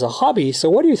photography as a hobby. So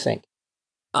what do you think?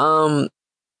 To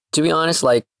be honest,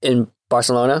 like in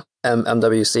Barcelona,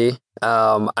 MWC,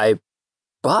 I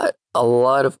brought a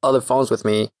lot of other phones with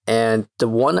me, and the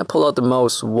one that pulled out the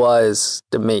most was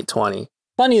the Mate 20.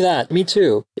 Funny that, me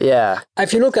too. Yeah.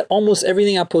 If you look at almost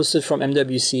everything I posted from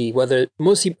MWC,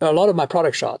 a lot of my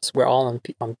product shots were all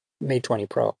on Mate 20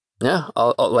 Pro. Yeah,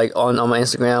 like on my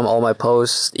Instagram, all my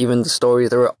posts, even the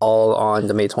stories, they were all on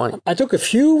the Mate 20. I took a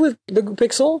few with the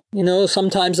Pixel. You know,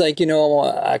 sometimes like, you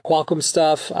know, Qualcomm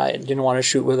stuff, I didn't want to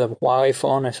shoot with a Huawei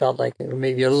phone. I felt like it was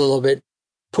maybe a little bit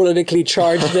politically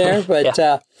charged there. But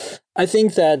Yeah. I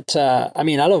think that, I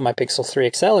mean, I love my Pixel 3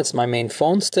 XL. It's my main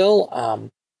phone still.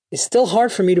 It's still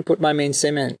hard for me to put my main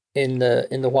SIM in the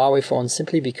Huawei phone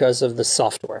simply because of the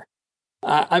software.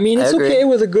 I mean, it's okay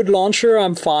with a good launcher.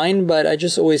 I'm fine, but I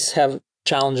just always have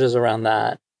challenges around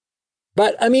that.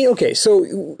 But I mean, okay,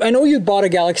 so I know you bought a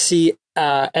Galaxy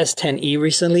S10e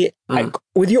recently.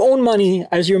 With your own money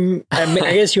as your, I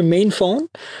guess, your main phone?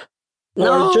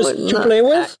 No, just to play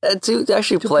with? To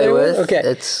actually play with. Okay.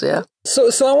 It's, yeah. So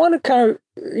I want to kind of,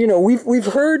 you know, we've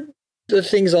heard the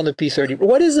things on the P30.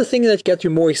 What is the thing that got you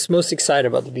most excited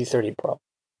about the P30 Pro?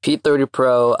 P30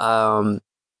 Pro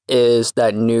is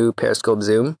that new periscope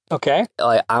zoom. Okay.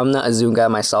 Like, I'm not a zoom guy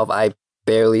myself. I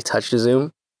barely touch the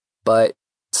zoom, but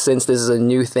since this is a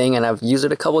new thing and I've used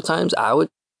it a couple times, I would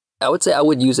say I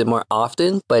would use it more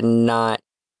often, but not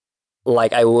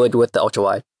like I would with the ultra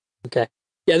wide. Okay.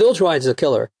 Yeah, the ultra wide is a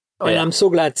killer. Oh, and yeah. I'm so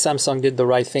glad Samsung did the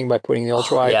right thing by putting the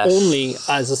ultra wide only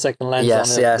as a second lens on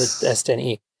the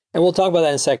S10e. And we'll talk about that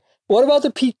in a sec. What about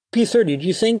the P30? Do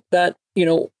you think that, you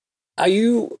know, I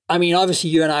mean, obviously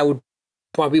you and I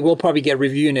we'll probably get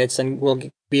review units and we'll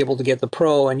be able to get the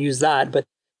Pro and use that. But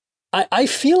I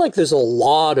feel like there's a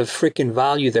lot of freaking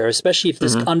value there, especially if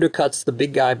this undercuts the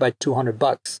big guy by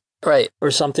 $200. Right.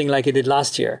 Or something like it did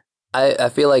last year. I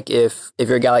feel like if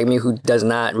you're a guy like me who does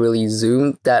not really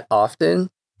zoom that often,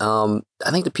 I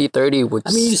think the P30 would.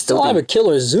 I mean, you still have a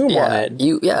killer zoom on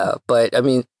it. But I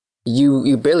mean,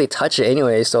 you barely touch it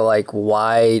anyway. So like,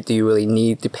 why do you really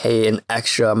need to pay an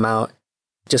extra amount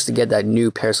just to get that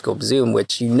new periscope zoom,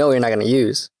 which you know you're not going to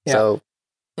use? Yeah. So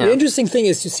yeah. The interesting thing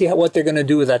is to see what they're going to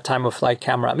do with that time of flight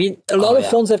camera. I mean, a lot of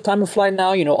phones have time of flight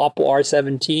now. You know, Oppo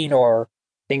R17, or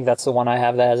I think that's the one I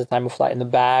have that has a time of flight in the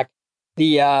back.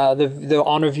 The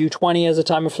Honor View 20 has a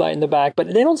time of flight in the back,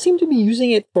 but they don't seem to be using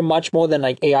it for much more than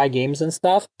like AI games and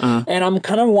stuff. And I'm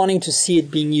kind of wanting to see it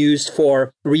being used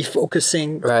for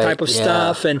refocusing type of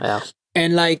stuff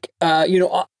and like, you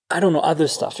know, I don't know, other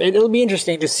stuff. It'll be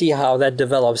interesting to see how that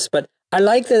develops, but I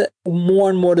like that more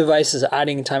and more devices are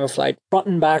adding time of flight front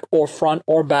and back or front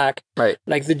or back,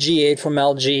 like the G8 from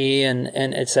LG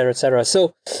and et cetera, et cetera.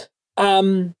 So,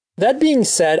 that being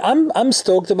said, I'm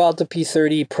stoked about the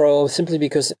P30 Pro simply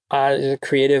because as a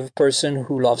creative person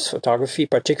who loves photography,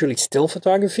 particularly still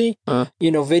photography,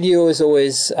 you know, video is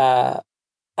always, I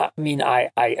mean,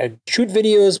 I shoot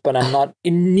videos, but I'm not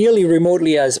nearly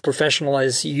remotely as professional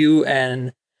as you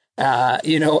and,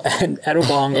 you know, and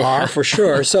Edobong are for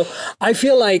sure. So I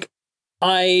feel like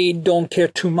I don't care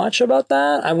too much about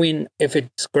that. I mean, if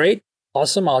it's great,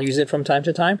 awesome, I'll use it from time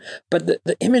to time. But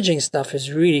the imaging stuff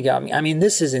has really got me. I mean,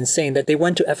 this is insane. That they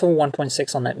went to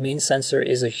f/1.6 on that main sensor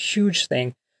is a huge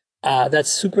thing. That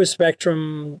super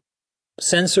spectrum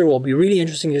sensor will be really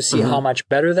interesting to see how much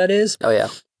better that is. Oh, yeah.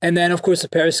 And then, of course, the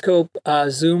periscope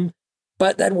zoom.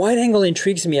 But that wide angle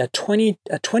intrigues me. At 20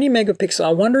 megapixel,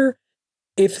 I wonder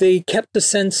if they kept the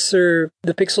sensor,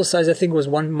 the pixel size, I think was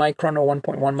 1 micron or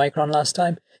 1.1 micron last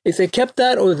time. If they kept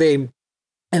that, or they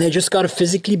just got a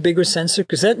physically bigger sensor,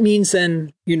 because that means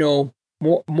then, you know,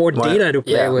 more data to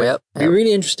play with. It'd be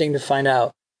really interesting to find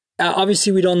out.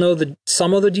 Obviously, we don't know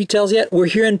some of the details yet. We're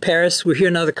here in Paris. We're here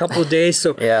another couple of days.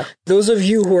 So those of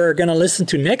you who are going to listen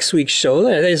to next week's show,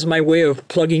 that is my way of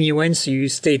plugging you in, so you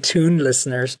stay tuned,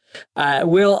 listeners.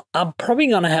 I'm probably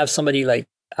going to have somebody like,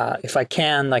 if I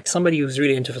can, like somebody who's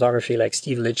really into photography, like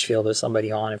Steve Litchfield or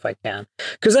somebody on, if I can.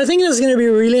 Because I think it's going to be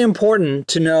really important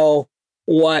to know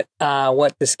what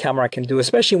this camera can do,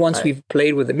 especially once we've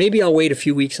played with it. Maybe I'll wait a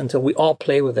few weeks until we all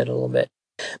play with it a little bit.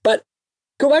 But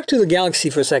go back to the Galaxy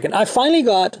for a second. I finally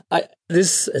got,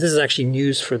 this is actually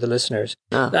news for the listeners.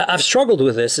 I've struggled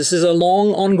with this. This is a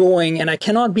long ongoing, and I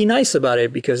cannot be nice about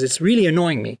it because it's really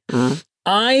annoying me.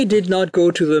 I did not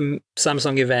go to the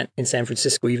Samsung event in San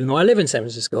Francisco, even though I live in San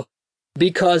Francisco,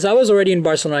 because I was already in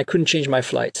Barcelona. I couldn't change my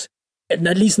flights.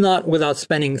 At least not without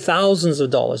spending thousands of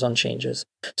dollars on changes.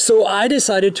 So I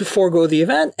decided to forego the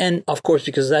event. And of course,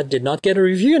 because that did not get a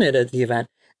review unit at the event.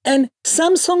 And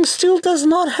Samsung still does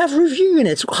not have review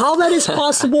units. How that is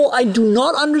possible, I do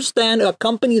not understand. A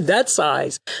company that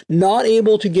size not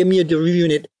able to give me a review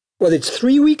unit. Well, it's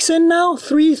 3 weeks in now,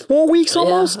 4 weeks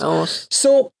almost. Yeah, almost.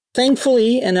 So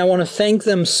thankfully, and I want to thank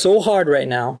them so hard right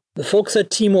now, the folks at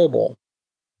T-Mobile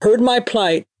heard my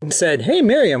plight and said, "Hey,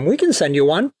 Miriam, we can send you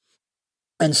one."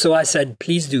 And so I said,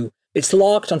 please do. It's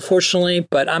locked, unfortunately,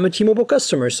 but I'm a T-Mobile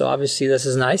customer, so obviously this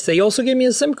is nice. They also gave me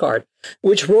a SIM card.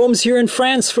 which roams here in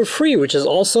France for free, which is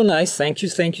also nice. Thank you,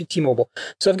 T-Mobile.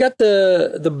 So I've got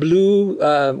the blue,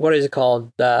 what is it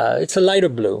called? It's a lighter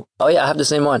blue. Oh yeah, I have the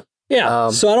same one. Yeah,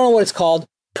 so I don't know what it's called.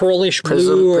 Pearlish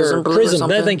blue or prism.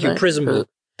 Thank you, right? prism blue.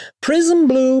 Prism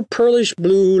blue, pearlish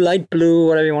blue, light blue,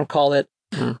 whatever you want to call it.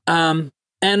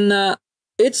 And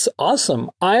it's awesome.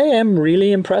 I am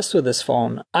really impressed with this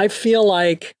phone. I feel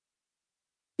like,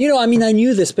 you know, I mean, I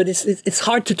knew this, but it's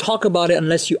hard to talk about it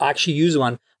unless you actually use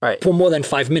one for more than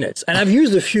 5 minutes. And I've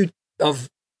used a few of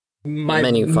my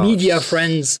media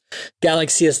friends'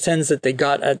 Galaxy S10s that they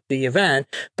got at the event,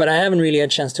 but I haven't really had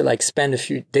a chance to like spend a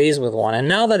few days with one. And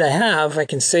now that I have, I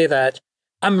can say that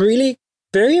I'm really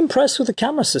very impressed with the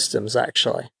camera systems,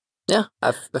 actually. Yeah,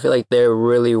 I feel like they're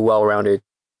really well-rounded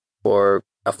for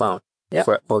a phone. Yeah.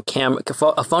 For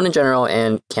a phone in general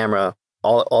and camera,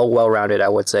 all well-rounded, I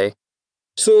would say.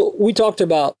 So we talked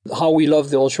about how we love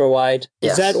the ultra-wide.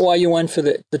 Yes. Is that why you went for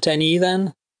the 10e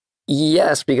then?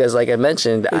 Yes, because like I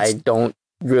mentioned, I don't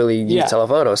really use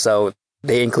telephoto, so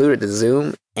they included the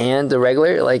zoom and the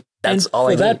regular. Like that's all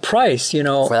I need. For that price, you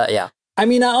know. For that, yeah. I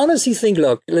mean, I honestly think,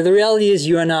 look, the reality is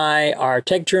you and I are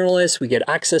tech journalists. We get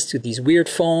access to these weird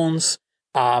phones.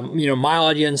 You know, my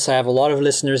audience, I have a lot of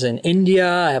listeners in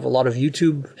India. I have a lot of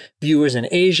YouTube viewers in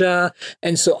Asia.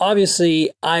 And so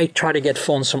obviously I try to get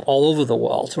phones from all over the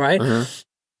world, right?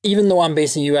 Even though I'm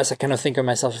based in the US, I kind of think of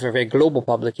myself as a very global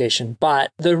publication.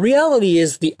 But the reality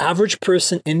is the average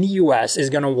person in the US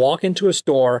is going to walk into a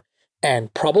store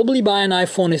and probably buy an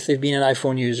iPhone if they've been an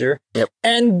iPhone user.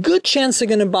 And good chance they're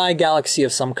going to buy a Galaxy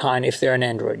of some kind if they're an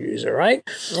Android user, right?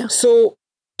 So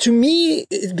to me,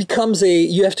 it becomes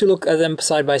you have to look at them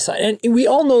side by side. And we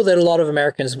all know that a lot of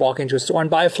Americans walk into a store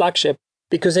and buy a flagship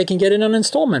because they can get it on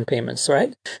installment payments,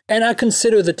 right? And I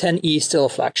consider the 10e still a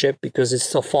flagship because it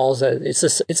still falls,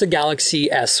 it's a Galaxy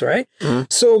S, right?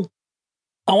 So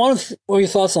I want to, what are your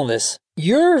thoughts on this?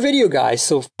 You're a video guy,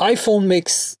 so iPhone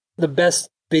makes the best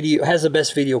video, has the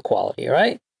best video quality,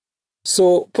 right?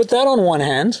 So put that on one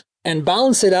hand and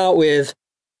balance it out with,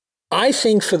 I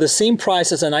think for the same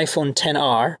price as an iPhone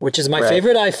XR, which is my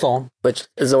favorite iPhone. Which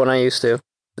is the one I used to,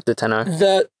 the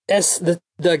XR.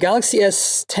 The Galaxy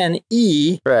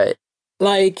S10e, right?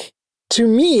 Like, to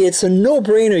me, it's a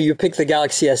no-brainer you pick the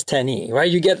Galaxy S10e, right?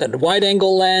 You get the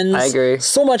wide-angle lens. I agree.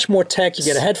 So much more tech. You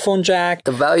get a headphone jack.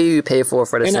 The value you pay for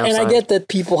the Samsung. And I get that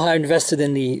people have invested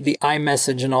in the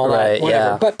iMessage and all that,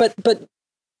 whatever. But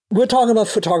we're talking about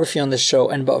photography on this show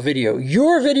and about video.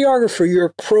 You're a videographer. You're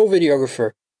a pro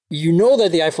videographer. You know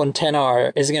that the iPhone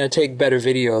XR is going to take better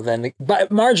video than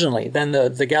marginally than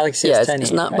the Galaxy S10e.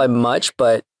 It's not by much,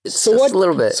 but it's just a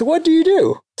little bit. So what do you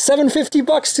do?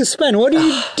 $750 to spend. What do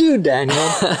you do, Daniel?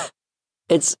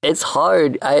 It's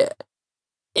hard.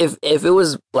 If it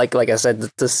was like I said,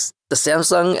 the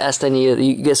Samsung S10e,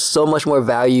 you get so much more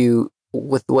value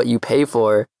with what you pay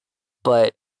for.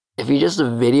 But if you're just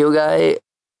a video guy,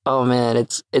 oh man,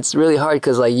 it's really hard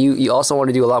because like you also want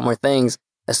to do a lot more things,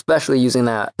 especially using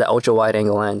the ultra wide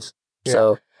angle lens. Yeah.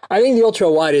 So I think the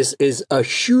ultra wide is a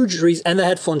huge reason, and the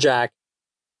headphone jack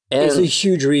is a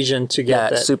huge reason to get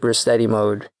that super steady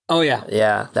mode. Oh yeah,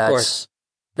 yeah, that's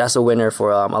a winner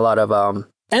for a lot of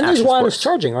And there's wireless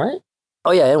charging, right?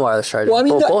 Oh yeah, and wireless charging. Well, I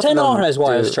mean, the 10R has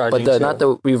wireless charging, but not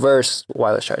the reverse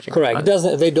wireless charging. Correct. It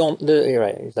doesn't. They don't. You're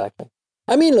right. Exactly.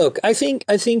 I mean, look. I think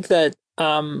that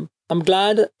I'm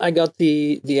glad I got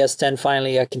the S10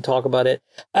 finally. I can talk about it.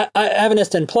 I have an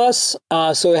S10 Plus,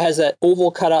 so it has that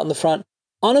oval cutout in the front.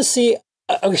 Honestly,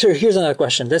 okay. So here's another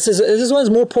question. This one's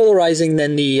more polarizing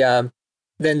than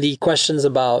the questions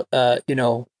about a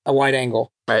wide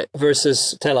angle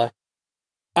versus tele.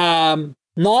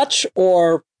 Notch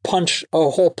or punch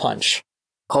or hole punch?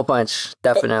 Hole punch,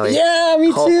 definitely. Yeah, me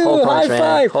too. Hole punch, High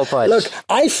five. Hole punch. Look,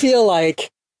 I feel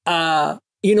like that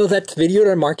video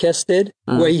that Marquez did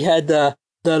where he had the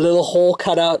little hole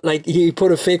cut out, like he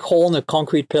put a fake hole in a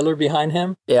concrete pillar behind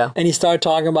him. Yeah. And he started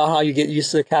talking about how you get used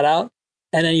to the cutout.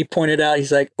 And then he pointed out,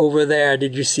 he's like, over there,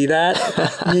 did you see that?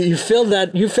 you filled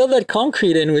that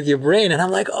concrete in with your brain. And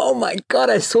I'm like, oh my God,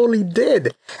 I totally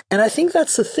did. And I think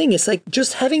that's the thing. It's like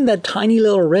just having that tiny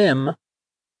little rim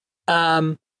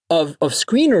of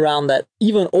screen around that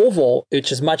even oval,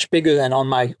 which is much bigger than on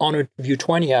my Honor View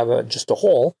 20, I have just a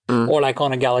hole, or like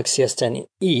on a Galaxy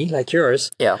S10e, like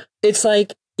yours. Yeah. It's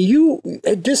like,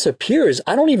 it disappears.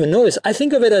 I don't even notice. I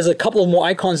think of it as a couple of more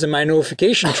icons in my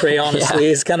notification tray, honestly.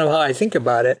 Is kind of how I think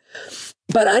about it.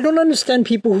 But I don't understand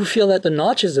people who feel that the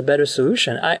notch is a better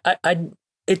solution.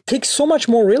 It takes so much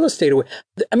more real estate away.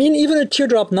 I mean, even a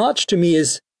teardrop notch to me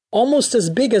is almost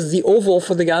as big as the oval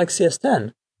for the Galaxy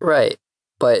S10. Right.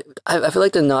 But I feel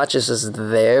like the notch is just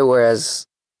there, whereas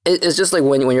it's just like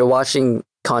when you're watching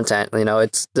content, you know,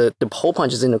 it's the hole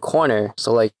punch is in the corner,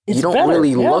 so like It's you don't better,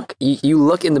 really yeah. look. You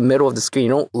look in the middle of the screen.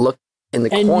 You don't look in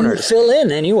the And corners. you fill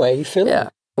in anyway. You fill in. Yeah.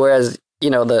 Whereas, you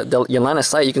know, your line of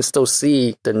sight, you can still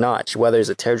see the notch, whether it's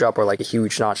a teardrop or like a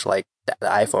huge notch, like the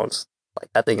iPhones.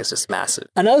 Like that thing is just massive.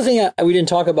 Another thing we didn't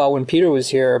talk about when Peter was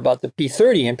here about the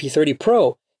P30 and P30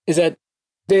 Pro is that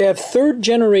they have third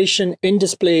generation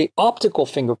in-display optical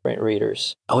fingerprint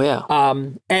readers. Oh yeah.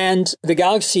 And the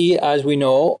Galaxy, as we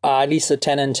know, at least the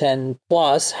 10 and 10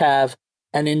 Plus have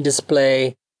an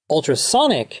in-display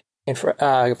ultrasonic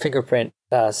fingerprint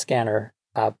scanner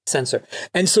sensor.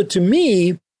 And so to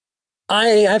me, I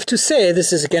have to say,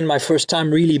 this is again my first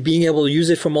time really being able to use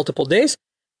it for multiple days.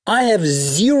 I have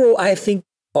zero, I think,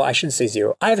 oh, I shouldn't say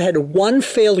zero. I've had one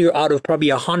failure out of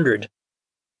probably 100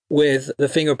 with the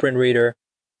fingerprint reader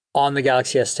on the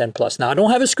Galaxy S10 Plus. Now, I don't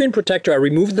have a screen protector. I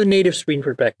removed the native screen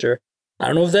protector. I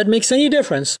don't know if that makes any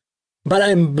difference, but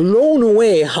I'm blown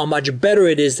away how much better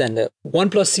it is than the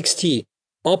OnePlus 6T,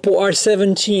 Oppo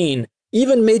R17,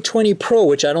 even Mate 20 Pro,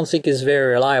 which I don't think is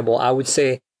very reliable. I would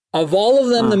say of all of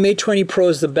them, the Mate 20 Pro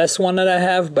is the best one that I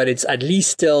have, but it's at least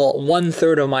still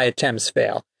 1/3 of my attempts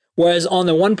fail. Whereas on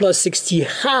the OnePlus 6T,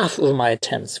 half of my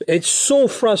attempts. It's so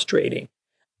frustrating.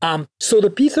 So the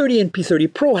P30 and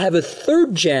P30 Pro have a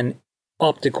third gen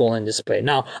optical in display.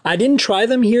 Now, I didn't try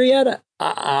them here yet,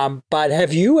 but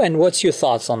have you? And what's your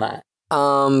thoughts on that?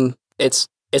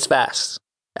 It's fast.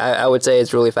 I would say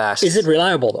it's really fast. Is it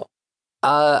reliable though?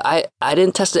 I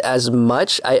didn't test it as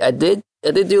much. I did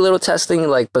do a little testing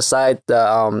like beside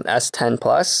the S10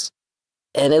 Plus,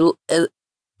 and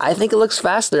I think it looks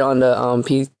faster on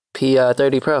the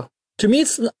P30 Pro. To me,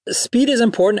 speed is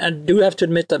important. I do have to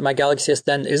admit that my Galaxy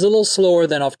S10 is a little slower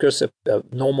than, of course, a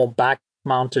normal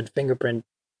back-mounted fingerprint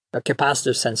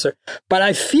capacitive sensor. But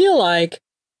I feel like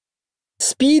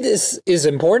speed is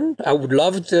important. I would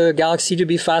love the Galaxy to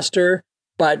be faster.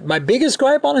 But my biggest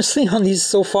gripe, honestly, on these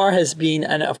so far has been,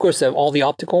 and of course, all the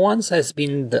optical ones, has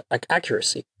been the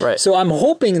accuracy. Right. So I'm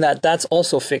hoping that that's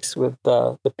also fixed with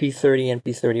the P30 and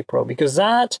P30 Pro, because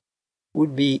that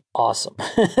would be awesome.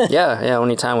 yeah.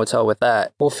 Only time will tell with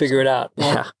that. We'll figure it out.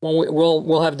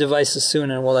 We'll have devices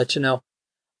soon, and we'll let you know.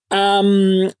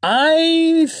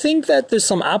 I think that there's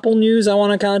some Apple news I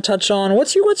want to kind of touch on.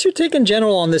 What's your take in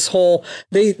general on this whole?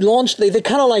 They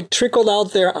kind of like trickled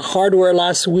out their hardware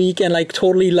last week and like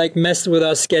totally like messed with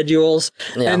our schedules.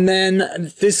 Yeah. And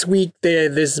then this week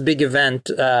this big event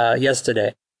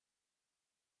yesterday.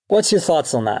 What's your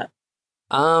thoughts on that?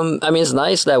 I mean, it's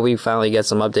nice that we finally get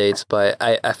some updates, but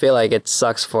I feel like it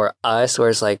sucks for us, where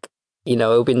it's like, you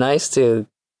know, it would be nice to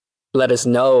let us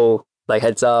know, like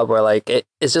heads up, or like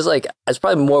it's just like it's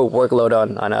probably more workload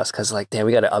on us, because like, damn,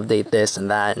 we got to update this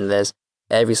and that and this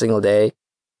every single day.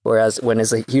 Whereas when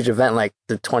it's a huge event like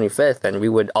the 25th, and we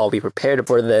would all be prepared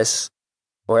for this.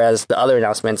 Whereas the other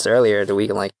announcements earlier the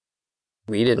week, like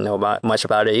we didn't know much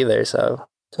about it either. So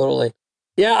totally.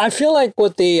 Yeah, I feel like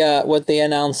what they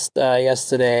announced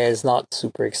yesterday is not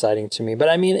super exciting to me, but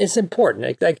I mean, it's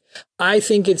important. Like I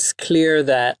think it's clear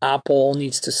that Apple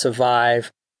needs to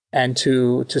survive, and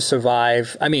to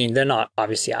survive. I mean, they're not,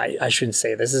 obviously, I shouldn't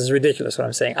say this is ridiculous what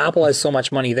I'm saying. Apple has so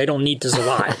much money, they don't need to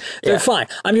survive. They're fine.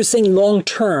 I'm just saying long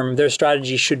term, their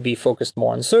strategy should be focused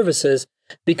more on services,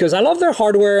 because I love their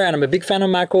hardware and I'm a big fan of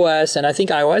Mac OS, and I think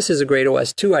iOS is a great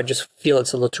OS too. I just feel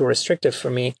it's a little too restrictive for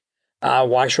me.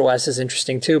 WatchOS is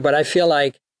interesting too, but I feel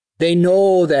like they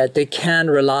know that they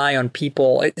can rely on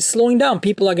people. It's slowing down.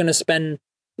 People are going to spend,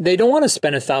 they don't want to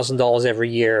spend $1,000 every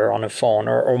year on a phone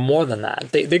or more than that.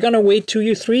 They're going to wait 2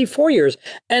 years, 3, 4 years.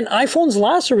 And iPhones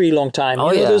last a really long time.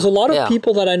 You know, there's a lot of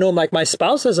people that I know, like my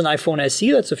spouse has an iPhone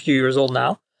SE that's a few years old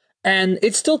now, and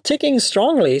it's still ticking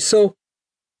strongly. So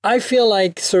I feel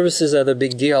like services are the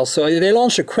big deal. So they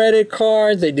launched a credit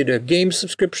card. They did a game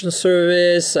subscription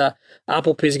service.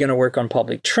 Apple Pay is going to work on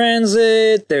public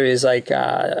transit. There is like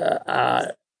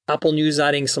Apple News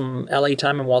adding some LA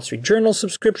Time and Wall Street Journal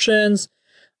subscriptions.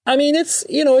 I mean, it's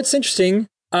interesting.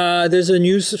 There's a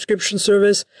news subscription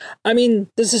service. I mean,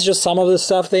 this is just some of the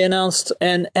stuff they announced.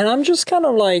 And I'm just kind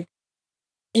of like,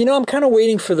 I'm kind of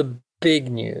waiting for the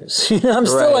big news. I'm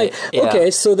still like, okay,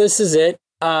 so this is it.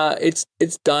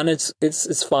 It's done.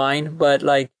 It's fine. But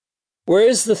like, where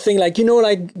is the thing? Like,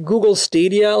 like Google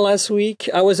Stadia last week.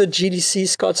 I was at GDC.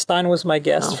 Scott Stein was my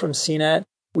guest from CNET.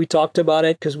 We talked about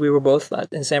it because we were both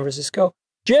in San Francisco.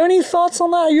 Do you have any thoughts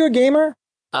on that? Are you a gamer?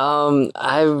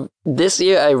 This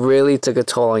year I really took a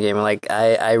toll on gaming. Like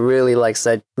I really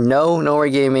said no more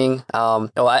gaming.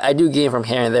 I do game from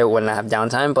here and there when I have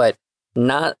downtime, but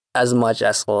not as much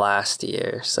as last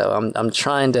year. So I'm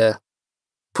trying to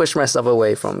push myself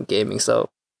away from gaming. So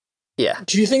Yeah.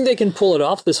 Do you think they can pull it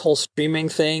off, this whole streaming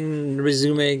thing,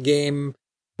 resume a game,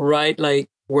 right? Like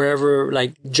wherever,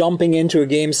 like jumping into a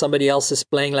game somebody else is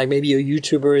playing, like maybe a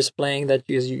YouTuber is playing that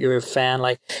you're a fan.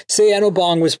 Like say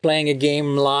Anobong was playing a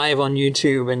game live on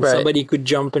YouTube and somebody could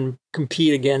jump and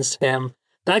compete against him.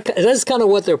 That's kind of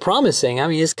what they're promising. I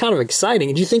mean, it's kind of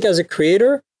exciting. Do you think as a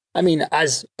creator, I mean,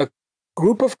 as a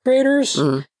group of creators,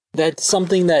 that's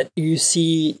something that you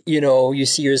see, you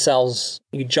see yourselves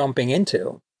jumping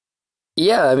into?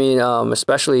 Yeah, I mean,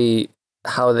 especially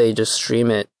how they just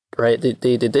stream it, right?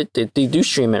 They do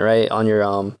stream it, right, on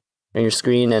your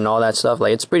screen and all that stuff.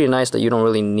 Like, it's pretty nice that you don't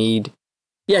really need.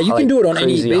 Yeah, you can do it on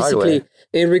any. Basically, hardware.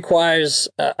 It requires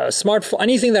a smartphone,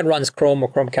 anything that runs Chrome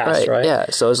or Chromecast, right? Yeah,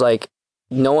 so it's like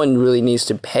no one really needs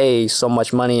to pay so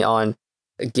much money on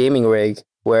a gaming rig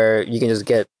where you can just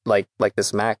get like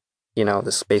this Mac,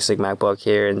 this basic MacBook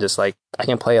here, and just like I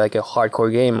can play like a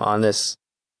hardcore game on this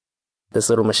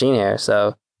little machine here.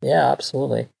 So yeah,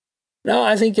 absolutely. No,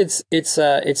 I think it's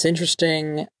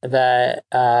interesting that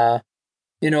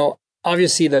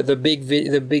obviously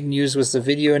the big news was the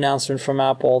video announcement from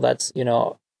Apple. That's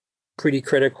pretty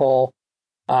critical.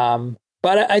 But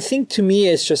I think to me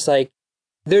it's just like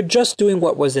they're just doing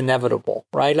what was inevitable,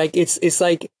 right? Like it's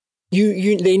like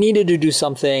they needed to do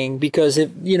something because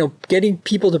if getting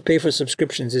people to pay for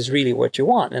subscriptions is really what you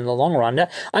want in the long run.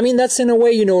 I mean, that's in a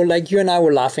way, like you and I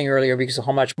were laughing earlier because of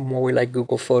how much more we like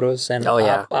Google Photos and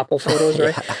Apple Photos,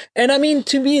 right? Yeah. And I mean,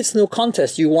 to me, it's no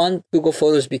contest. You want Google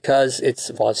Photos because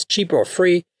it's cheaper or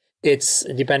free. It's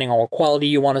depending on what quality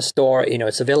you want to store.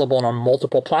 it's available on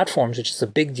multiple platforms, which is a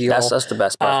big deal. That's the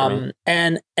best part for me.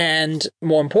 And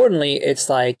more importantly, it's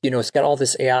like it's got all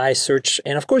this AI search,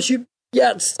 and of course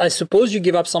I suppose you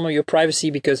give up some of your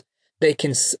privacy because they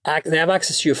have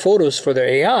access to your photos for their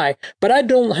AI. But I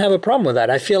don't have a problem with that.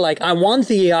 I feel like I want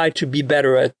the AI to be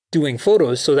better at doing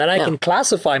photos so that I can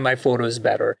classify my photos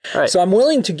better. Right. So I'm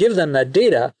willing to give them that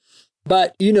data,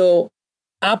 but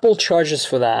Apple charges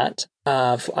for that.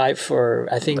 I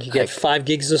think you get 5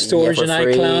 gigs of storage in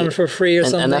iCloud for free or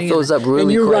something. And that fills up really quick.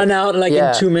 And you run out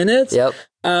in 2 minutes. Yep.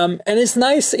 And it's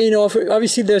nice,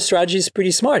 obviously their strategy is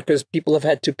pretty smart because people have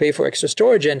had to pay for extra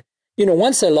storage. And,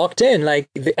 once they're locked in,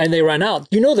 and they run out,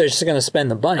 they're just going to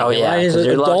spend the money. Oh, yeah. Right? Is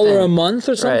it $1 a month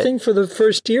or something for the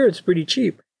first year? It's pretty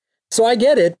cheap. So I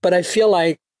get it, but I feel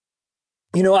like,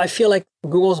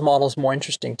 Google's model is more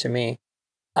interesting to me.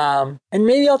 And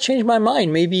maybe I'll change my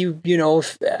mind. Maybe,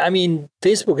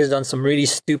 Facebook has done some really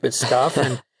stupid stuff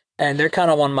and they're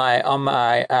kind of on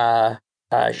my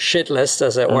shit list,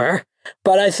 as it were.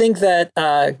 But I think that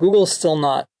Google's still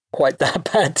not quite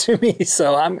that bad to me,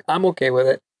 so I'm okay with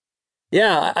it.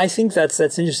 Yeah, I think that's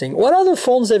interesting. What other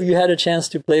phones have you had a chance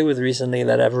to play with recently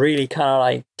that have really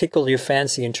kind of tickled your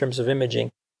fancy in terms of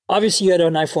imaging? Obviously, you had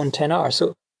an iPhone XR,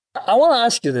 so I want to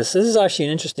ask you this. This is actually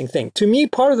an interesting thing. To me,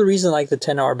 part of the reason I like the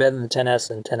XR better than the XS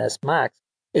and XS Max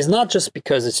is not just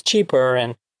because it's cheaper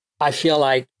and I feel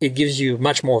like it gives you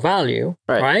much more value,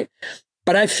 right?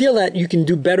 But I feel that you can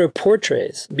do better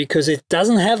portraits because it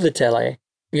doesn't have the tele.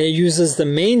 It uses the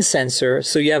main sensor,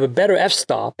 so you have a better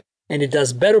f-stop, and it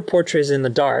does better portraits in the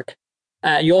dark.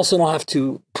 You also don't have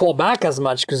to pull back as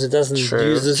much because it doesn't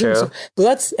use the zoom.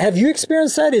 So have you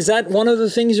experienced that? Is that one of the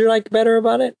things you like better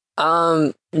about it?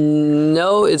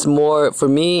 No, it's more for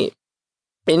me.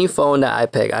 Any phone that I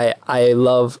pick, I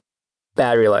love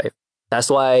battery life. That's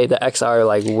why the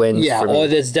XR wins. Yeah, for me.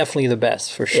 That's definitely the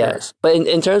best for sure. Yes, but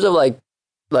in terms of like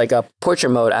a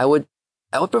portrait mode, I would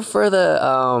prefer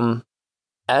the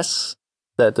S,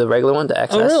 the regular one, the XS.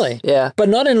 Oh, really? Yeah, but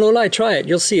not in low light. Try it.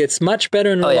 You'll see it's much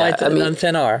better in low light than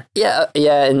 10R. Yeah.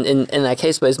 In that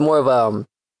case, but it's more of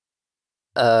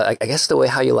I guess the way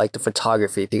how you like the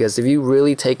photography, because if you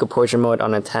really take a portrait mode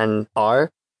on a 10R,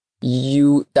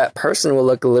 that person will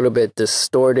look a little bit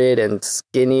distorted and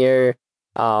skinnier.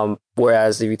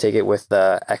 Whereas if you take it with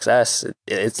the XS,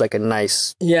 it's like a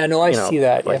nice. Yeah, no, I see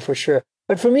that. Yeah, for sure.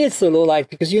 But for me, it's the low light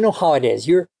because you know how it is.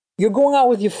 You're going out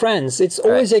with your friends. It's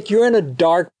always like you're in a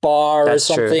dark bar or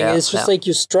something. True, yeah, it's just like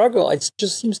you struggle. It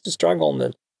just seems to struggle in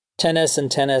the 10S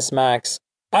and 10S Max.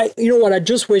 You know what? I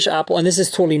just wish Apple, and this is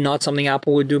totally not something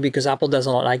Apple would do because Apple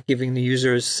doesn't like giving the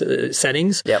users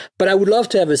settings. Yep. But I would love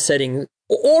to have a setting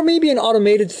or maybe an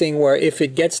automated thing where if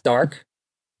it gets dark,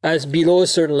 as below a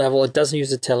certain level, it doesn't use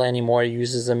the tele anymore. It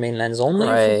uses the main lens only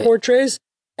for portraits.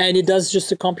 And it does just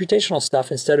the computational stuff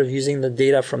instead of using the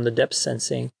data from the depth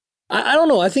sensing. I don't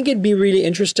know. I think it'd be really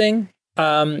interesting.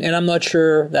 And I'm not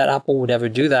sure that Apple would ever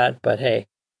do that, but hey.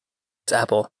 It's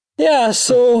Apple. Yeah,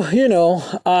 so,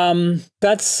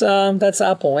 that's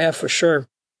Apple, yeah, for sure.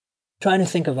 Trying to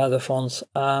think of other phones.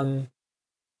 And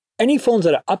any phones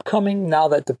that are upcoming now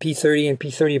that the P30 and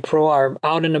P30 Pro are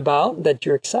out and about that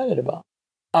you're excited about?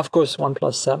 Of course,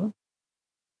 OnePlus 7.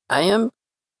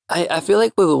 I feel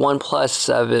like with OnePlus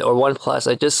 7 or OnePlus,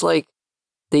 I just like,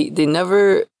 they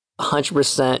never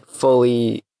 100%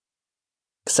 fully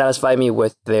satisfy me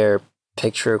with their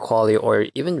picture quality or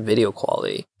even video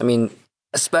quality. I mean,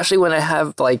 especially when I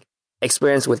have like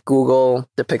experience with Google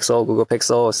Pixel,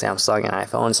 Samsung, and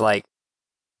iPhones, like,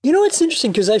 you know, it's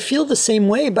interesting because I feel the same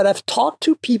way, but I've talked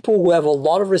to people who have a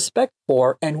lot of respect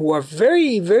for and who are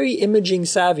very, very imaging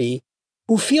savvy,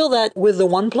 who feel that with the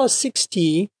OnePlus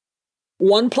 6T,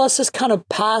 OnePlus has kind of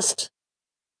passed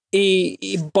a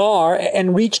bar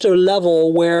and reached a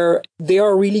level where they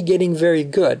are really getting very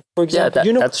good. For example,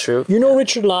 that's true. You know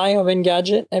Richard Lai of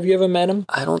Engadget? Have you ever met him?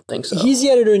 I don't think so. He's the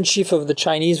editor-in-chief of the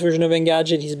Chinese version of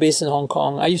Engadget. He's based in Hong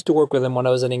Kong. I used to work with him when I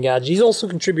was at Engadget. He's also a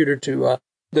contributor to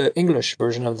the English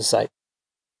version of the site.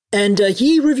 And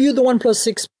he reviewed the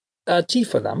OnePlus 6T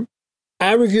for them.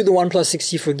 I reviewed the OnePlus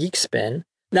 6T for Geekspin.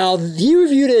 Now, he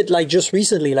reviewed it like just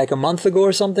recently, like a month ago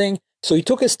or something. So he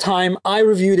took his time. I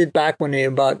reviewed it back when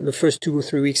about the first 2 or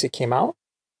 3 weeks it came out.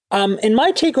 And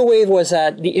my takeaway was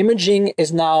that the imaging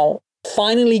is now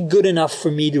finally good enough for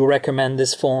me to recommend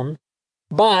this phone,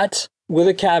 but with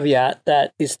a caveat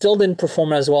that it still didn't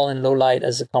perform as well in low light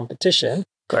as the competition. Of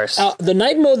course. The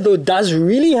night mode, though, does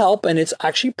really help, and it's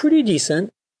actually pretty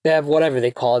decent. They have whatever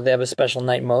they call it. They have a special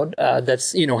night mode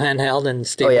that's, you know, handheld and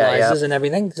stabilizes and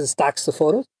everything. It stacks the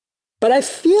photos. But I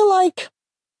feel like,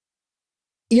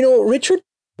 you know, Richard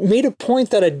made a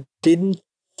point that I didn't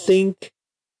think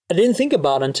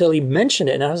about until he mentioned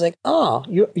it. And I was like,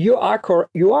 you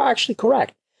are actually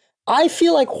correct. I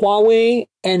feel like Huawei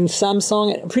and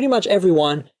Samsung, and pretty much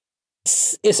everyone,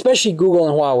 especially Google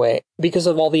and Huawei, because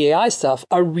of all the AI stuff,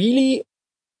 are really,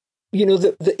 you know,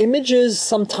 the images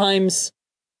sometimes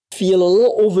feel a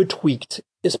little over tweaked,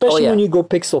 especially when you go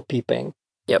pixel peeping.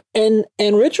 Yep. And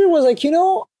Richard was like, you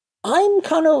know, I'm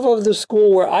kind of the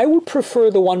school where I would prefer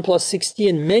the OnePlus 6T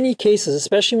in many cases,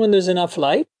 especially when there's enough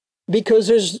light, because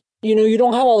there's, you know, you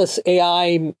don't have all this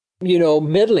AI, you know,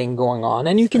 meddling going on,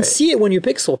 and you can see it when you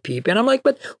pixel peep. And I'm like,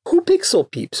 but who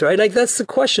pixel peeps, right? Like, that's the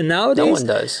question nowadays. No one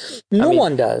does. No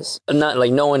one does. Not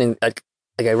like no one in like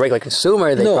a regular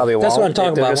consumer. They probably won't. That's what I'm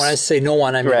talking about. When I say no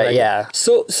one, I mean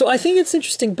So I think it's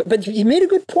interesting, but he made a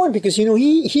good point because, you know,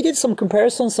 he did some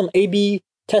comparisons, some A/B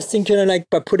testing, kind of like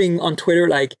by putting on Twitter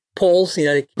like polls, you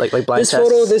know, like blind this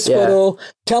tests. This photo,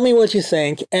 tell me what you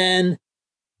think. And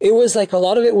it was like a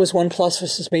lot of it was OnePlus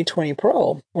versus Mate 20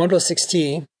 Pro, OnePlus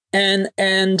 6T. And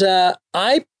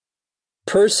I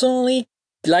personally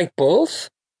like both,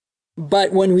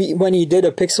 but when he did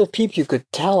a pixel peep, you could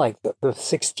tell like the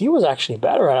 6T was actually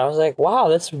better. And I was like, wow,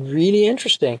 that's really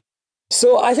interesting.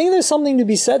 So I think there's something to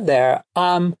be said there.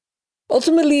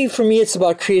 Ultimately, for me, it's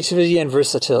about creativity and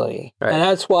versatility. Right. And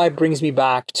that's why it brings me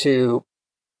back to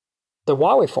the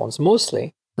Huawei phones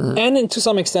mostly. Mm-hmm. And to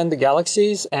some extent, the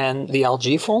Galaxies and the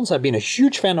LG phones. I've been a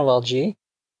huge fan of LG.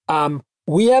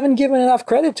 We haven't given enough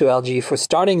credit to LG for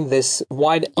starting this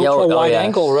ultra-wide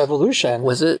angle revolution.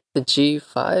 Was it the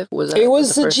G5? It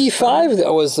was the G5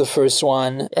 that was the first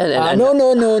one.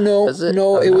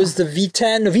 No. It was the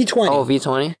V10, the V20. Oh,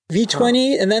 V20?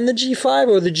 V20 and then the G5,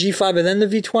 or the G5 and then the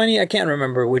V20. I can't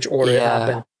remember which order it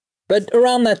happened. But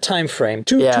around that time frame,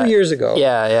 two years ago.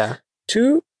 Yeah.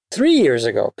 3 years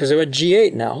ago, because we're at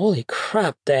G8 now. Holy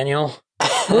crap, Daniel.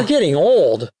 We're getting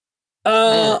old.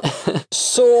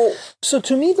 So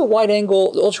to me, the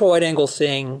ultra wide angle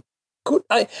thing,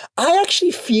 I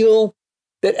actually feel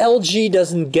that LG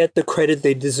doesn't get the credit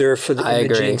they deserve for the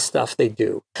imaging stuff they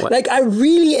do. What? Like, I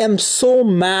really am so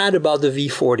mad about the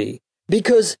V40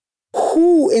 because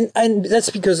and that's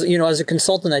because, you know, as a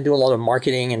consultant, I do a lot of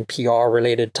marketing and PR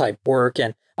related type work,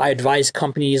 and I advise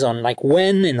companies on like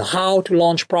when and how to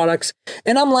launch products.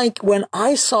 And I'm like, when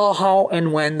I saw how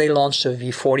and when they launched the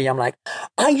V40, I'm like,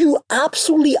 are you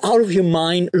absolutely out of your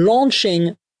mind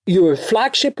launching your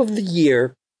flagship of the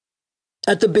year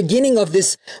at the beginning of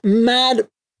this mad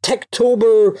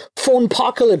Techtober phone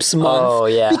apocalypse month? Oh,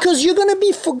 yeah. Because you're going to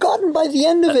be forgotten by the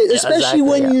end of it, especially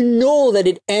when you know that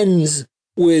it ends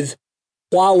with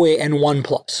Huawei and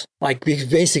OnePlus, like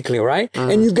basically, right?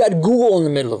 Mm. And you've got Google in the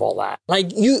middle of all that. Like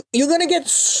you're going to get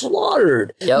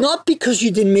slaughtered, not because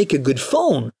you didn't make a good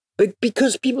phone, but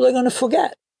because people are going to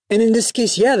forget. And in this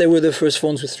case, they were the first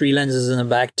phones with 3 lenses in the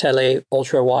back, tele,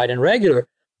 ultra wide, and regular.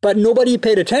 But nobody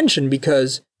paid attention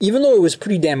because even though it was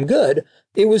pretty damn good,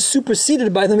 it was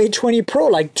superseded by the Mate 20 Pro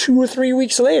like 2 or 3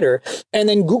 weeks later. And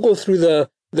then Google threw the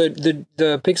the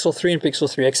Pixel 3 and Pixel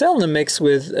 3 XL in the mix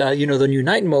with, you know, the new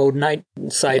night mode, night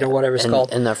sight or whatever it's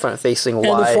called. And the front-facing wide.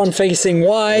 And the front-facing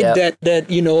wide that,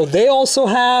 you know, they also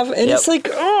have. And it's like,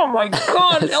 oh my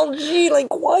God, LG,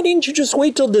 like, why didn't you just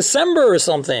wait till December or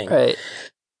something? Right.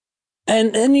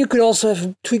 And then you could also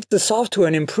have tweaked the software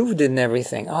and improved it and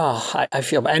everything. Oh, I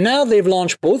feel bad. And now they've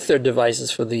launched both their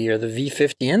devices for the year, the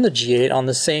V50 and the G8 on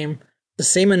the same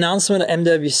announcement at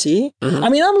MWC. I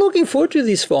mean, I'm looking forward to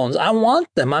these phones. I want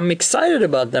them. I'm excited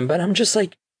about them, but I'm just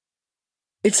like,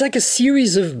 it's like a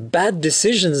series of bad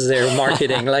decisions there,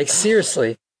 marketing. Like,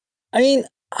 seriously. I mean,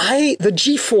 the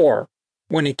G4,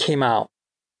 when it came out,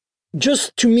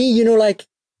 just to me, you know, like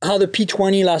how the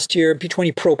P20 last year,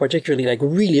 P20 Pro particularly, like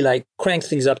really like cranked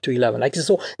things up to 11. Like,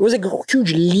 so it was like a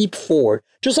huge leap forward.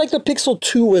 Just like the Pixel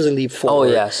 2 was a leap forward.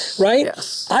 Oh, yes. Right?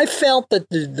 Yes. I felt that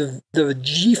the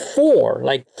G4,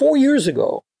 like 4 years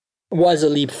ago, was a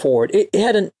leap forward. It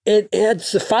had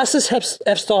the fastest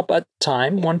f-stop at the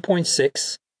time,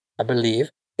 1.6, I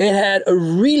believe. It had a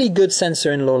really good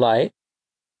sensor in low light.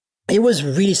 It was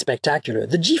really spectacular.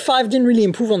 The G5 didn't really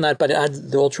improve on that, but it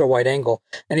had the ultra wide angle,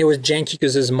 and it was janky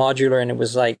because it's modular, and it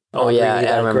was like, really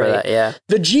I remember that. Yeah.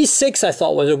 The G6 I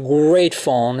thought was a great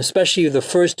phone, especially the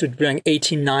first to bring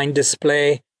 18:9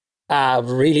 display.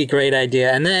 Really great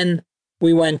idea. And then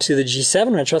we went to the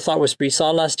G7, which I thought was pretty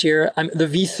solid last year. The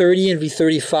V30 and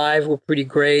V35 were pretty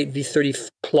great. V30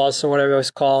 Plus or whatever it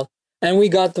was called, and we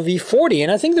got the V40,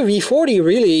 and I think the V40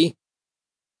 really,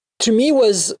 to me,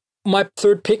 was my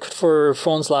third pick for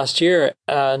phones last year,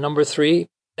 number 3.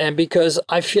 And because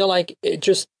I feel like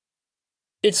it's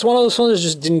one of those phones that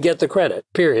just didn't get the credit,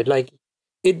 period. Like,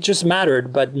 it just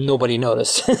mattered, but nobody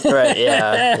noticed. Right,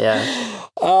 yeah.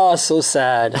 Oh, so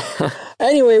sad.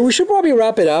 Anyway, we should probably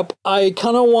wrap it up. I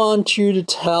kind of want you to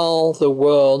tell the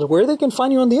world where they can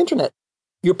find you on the internet.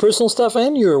 Your personal stuff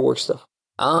and your work stuff.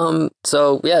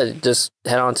 So yeah, just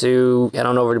head on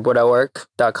over to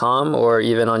Booredatwork.com or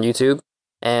even on YouTube.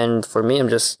 And for me, I'm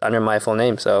just under my full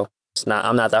name, so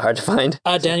I'm not that hard to find.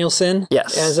 Danielson?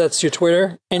 Yes. As that's your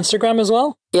Twitter, Instagram as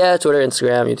well? Yeah, Twitter,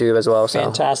 Instagram, YouTube as well. So.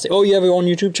 Fantastic. Oh, you have your own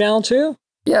YouTube channel too?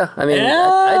 Yeah, I mean,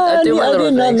 I do my little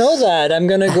things. I did not know that. I'm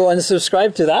going to go and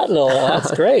subscribe to that little.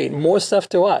 That's great. More stuff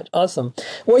to watch. Awesome.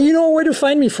 Well, you know where to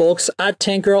find me, folks. At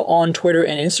Tankgirl on Twitter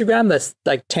and Instagram. That's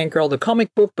like Tankgirl the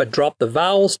comic book, but drop the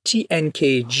vowels.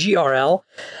 TNKGRL.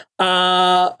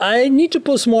 I need to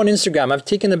post more on Instagram. I've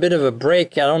taken a bit of a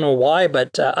break. I don't know why,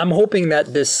 but I'm hoping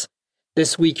that this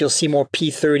week you'll see more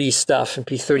P30 stuff and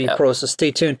P30 Pro, so stay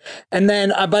tuned. And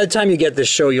then by the time you get this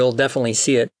show, you'll definitely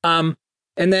see it.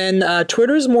 And then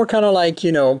Twitter is more kind of like,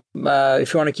 you know,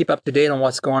 if you want to keep up to date on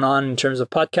what's going on in terms of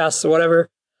podcasts or whatever.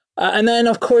 And then,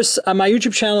 of course, my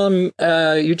YouTube channel,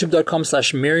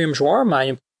 youtube.com/Miriam Joire,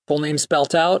 my full name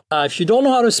spelled out. If you don't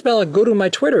know how to spell it, go to my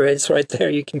Twitter. It's right there.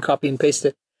 You can copy and paste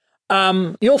it.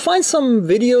 You'll find some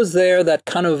videos there that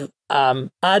kind of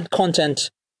add content,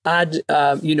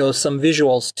 you know, some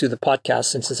visuals to the podcast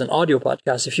since it's an audio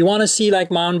podcast. If you want to see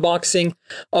like my unboxing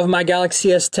of my Galaxy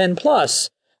S10 Plus,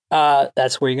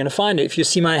 that's where you're going to find it. If you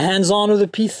see my hands-on with the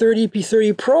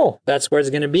P30 Pro, that's where it's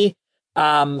going to be.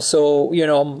 So, you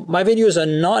know, my videos are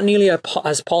not nearly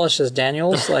as polished as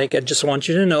Daniel's. Like, I just want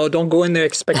you to know, don't go in there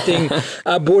expecting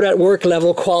Booredatwork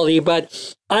level quality,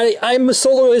 but I'm a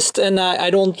soloist and I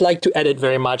don't like to edit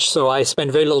very much. So I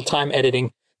spend very little time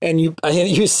editing. And you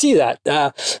see that,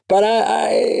 but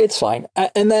it's fine.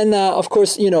 And then, of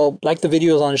course, you know, like the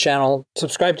videos on the channel,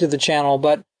 subscribe to the channel,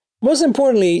 but most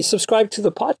importantly, subscribe to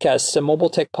the podcast.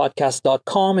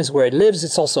 MobileTechPodcast.com is where it lives.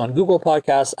 It's also on Google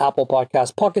Podcasts, Apple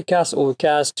Podcasts, Pocket Casts,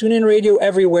 Overcast, TuneIn Radio,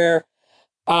 everywhere.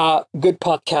 Good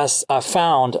podcasts are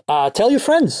found. Tell your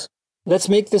friends. Let's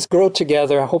make this grow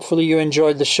together. Hopefully you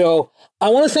enjoyed the show. I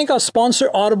want to thank our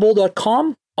sponsor,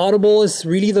 Audible.com. Audible is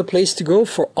really the place to go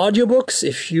for audiobooks.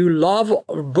 If you love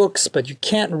books, but you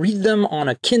can't read them on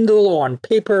a Kindle or on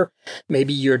paper,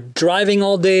 maybe you're driving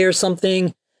all day or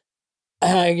something,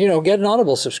 you know, get an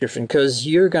Audible subscription because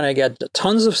you're going to get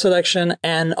tons of selection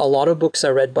and a lot of books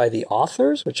are read by the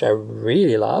authors, which I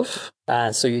really love.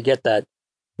 And so you get that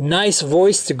nice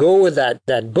voice to go with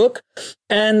that book.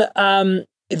 And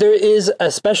there is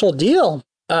a special deal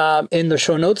in the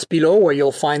show notes below where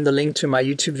you'll find the link to my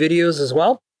YouTube videos as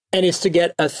well. And it's to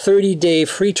get a 30-day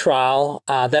free trial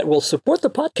that will support the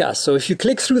podcast. So if you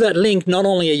click through that link, not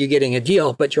only are you getting a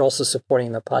deal, but you're also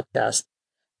supporting the podcast.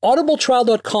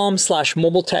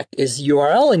 audibletrial.com/mobiletech is the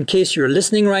URL in case you're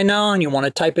listening right now and you want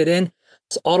to type it in.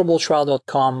 It's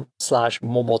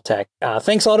audibletrial.com/mobiletech.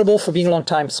 Thanks, Audible, for being a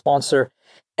long-time sponsor.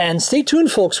 And stay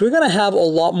tuned, folks. We're going to have a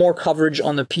lot more coverage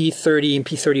on the P30 and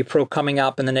P30 Pro coming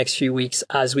up in the next few weeks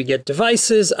as we get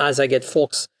devices, as I get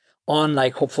folks on,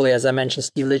 like hopefully, as I mentioned,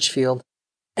 Steve Litchfield.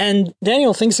 And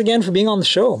Daniel, thanks again for being on the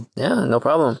show. Yeah, no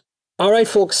problem. All right,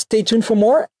 folks, stay tuned for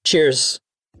more. Cheers.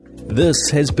 This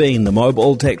has been the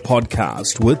Mobile Tech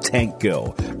Podcast with Tank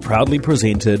Girl, proudly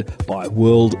presented by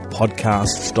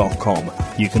worldpodcasts.com.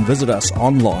 You can visit us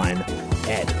online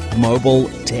at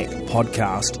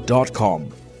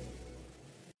mobiletechpodcast.com.